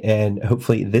guys today. And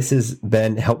hopefully this has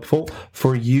been helpful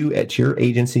for you at your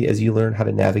agency as you learn how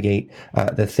to navigate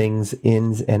the things,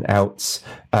 ins and outs,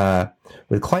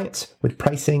 with clients, with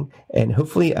pricing, and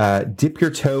hopefully dip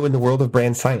your toe in the world of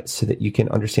brand science so that you can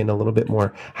understand a little bit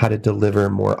more how to deliver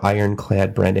more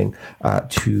ironclad branding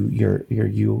to your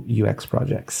UX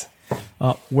projects.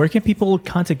 Where can people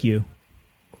contact you?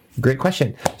 Great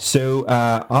question. So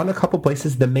on a couple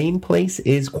places, the main place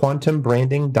is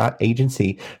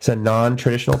quantumbranding.agency. It's a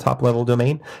non-traditional top-level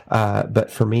domain, but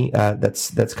for me,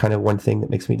 that's kind of one thing that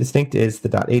makes me distinct is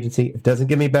the .agency. It doesn't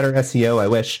give me better SEO, I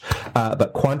wish,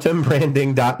 but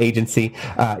quantumbranding.agency.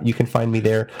 You can find me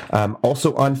there.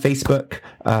 Also on Facebook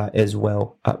as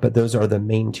well, but those are the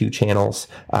main two channels.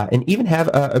 And even have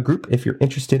a group if you're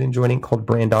interested in joining called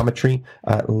Brandometry.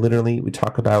 Literally, we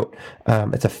talk about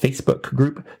it's a Facebook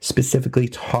group. Specifically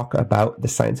talk about the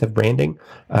science of branding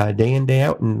day in, day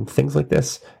out, and things like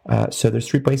this. So there's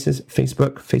three places: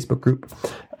 Facebook group,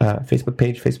 Facebook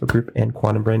page, Facebook group, and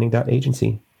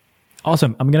quantumbranding.agency.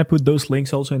 Awesome. I'm going to put those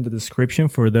links also in the description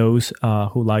for those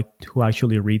who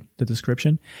actually read the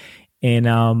description.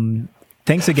 And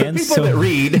thanks again. For people that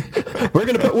read, we're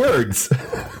going to put words.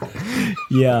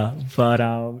 Yeah, but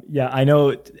I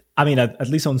know. I mean, at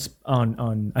least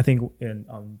on I think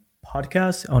on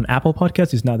podcast on Apple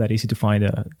Podcasts, it's not that easy to find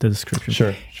the description.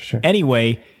 Sure.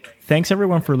 Anyway, thanks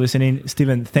everyone for listening.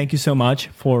 Stæven, thank you so much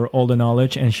for all the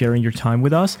knowledge and sharing your time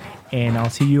with us. And I'll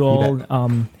see you all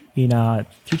in a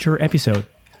future episode.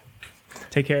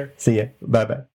 Take care. See ya. Bye-bye.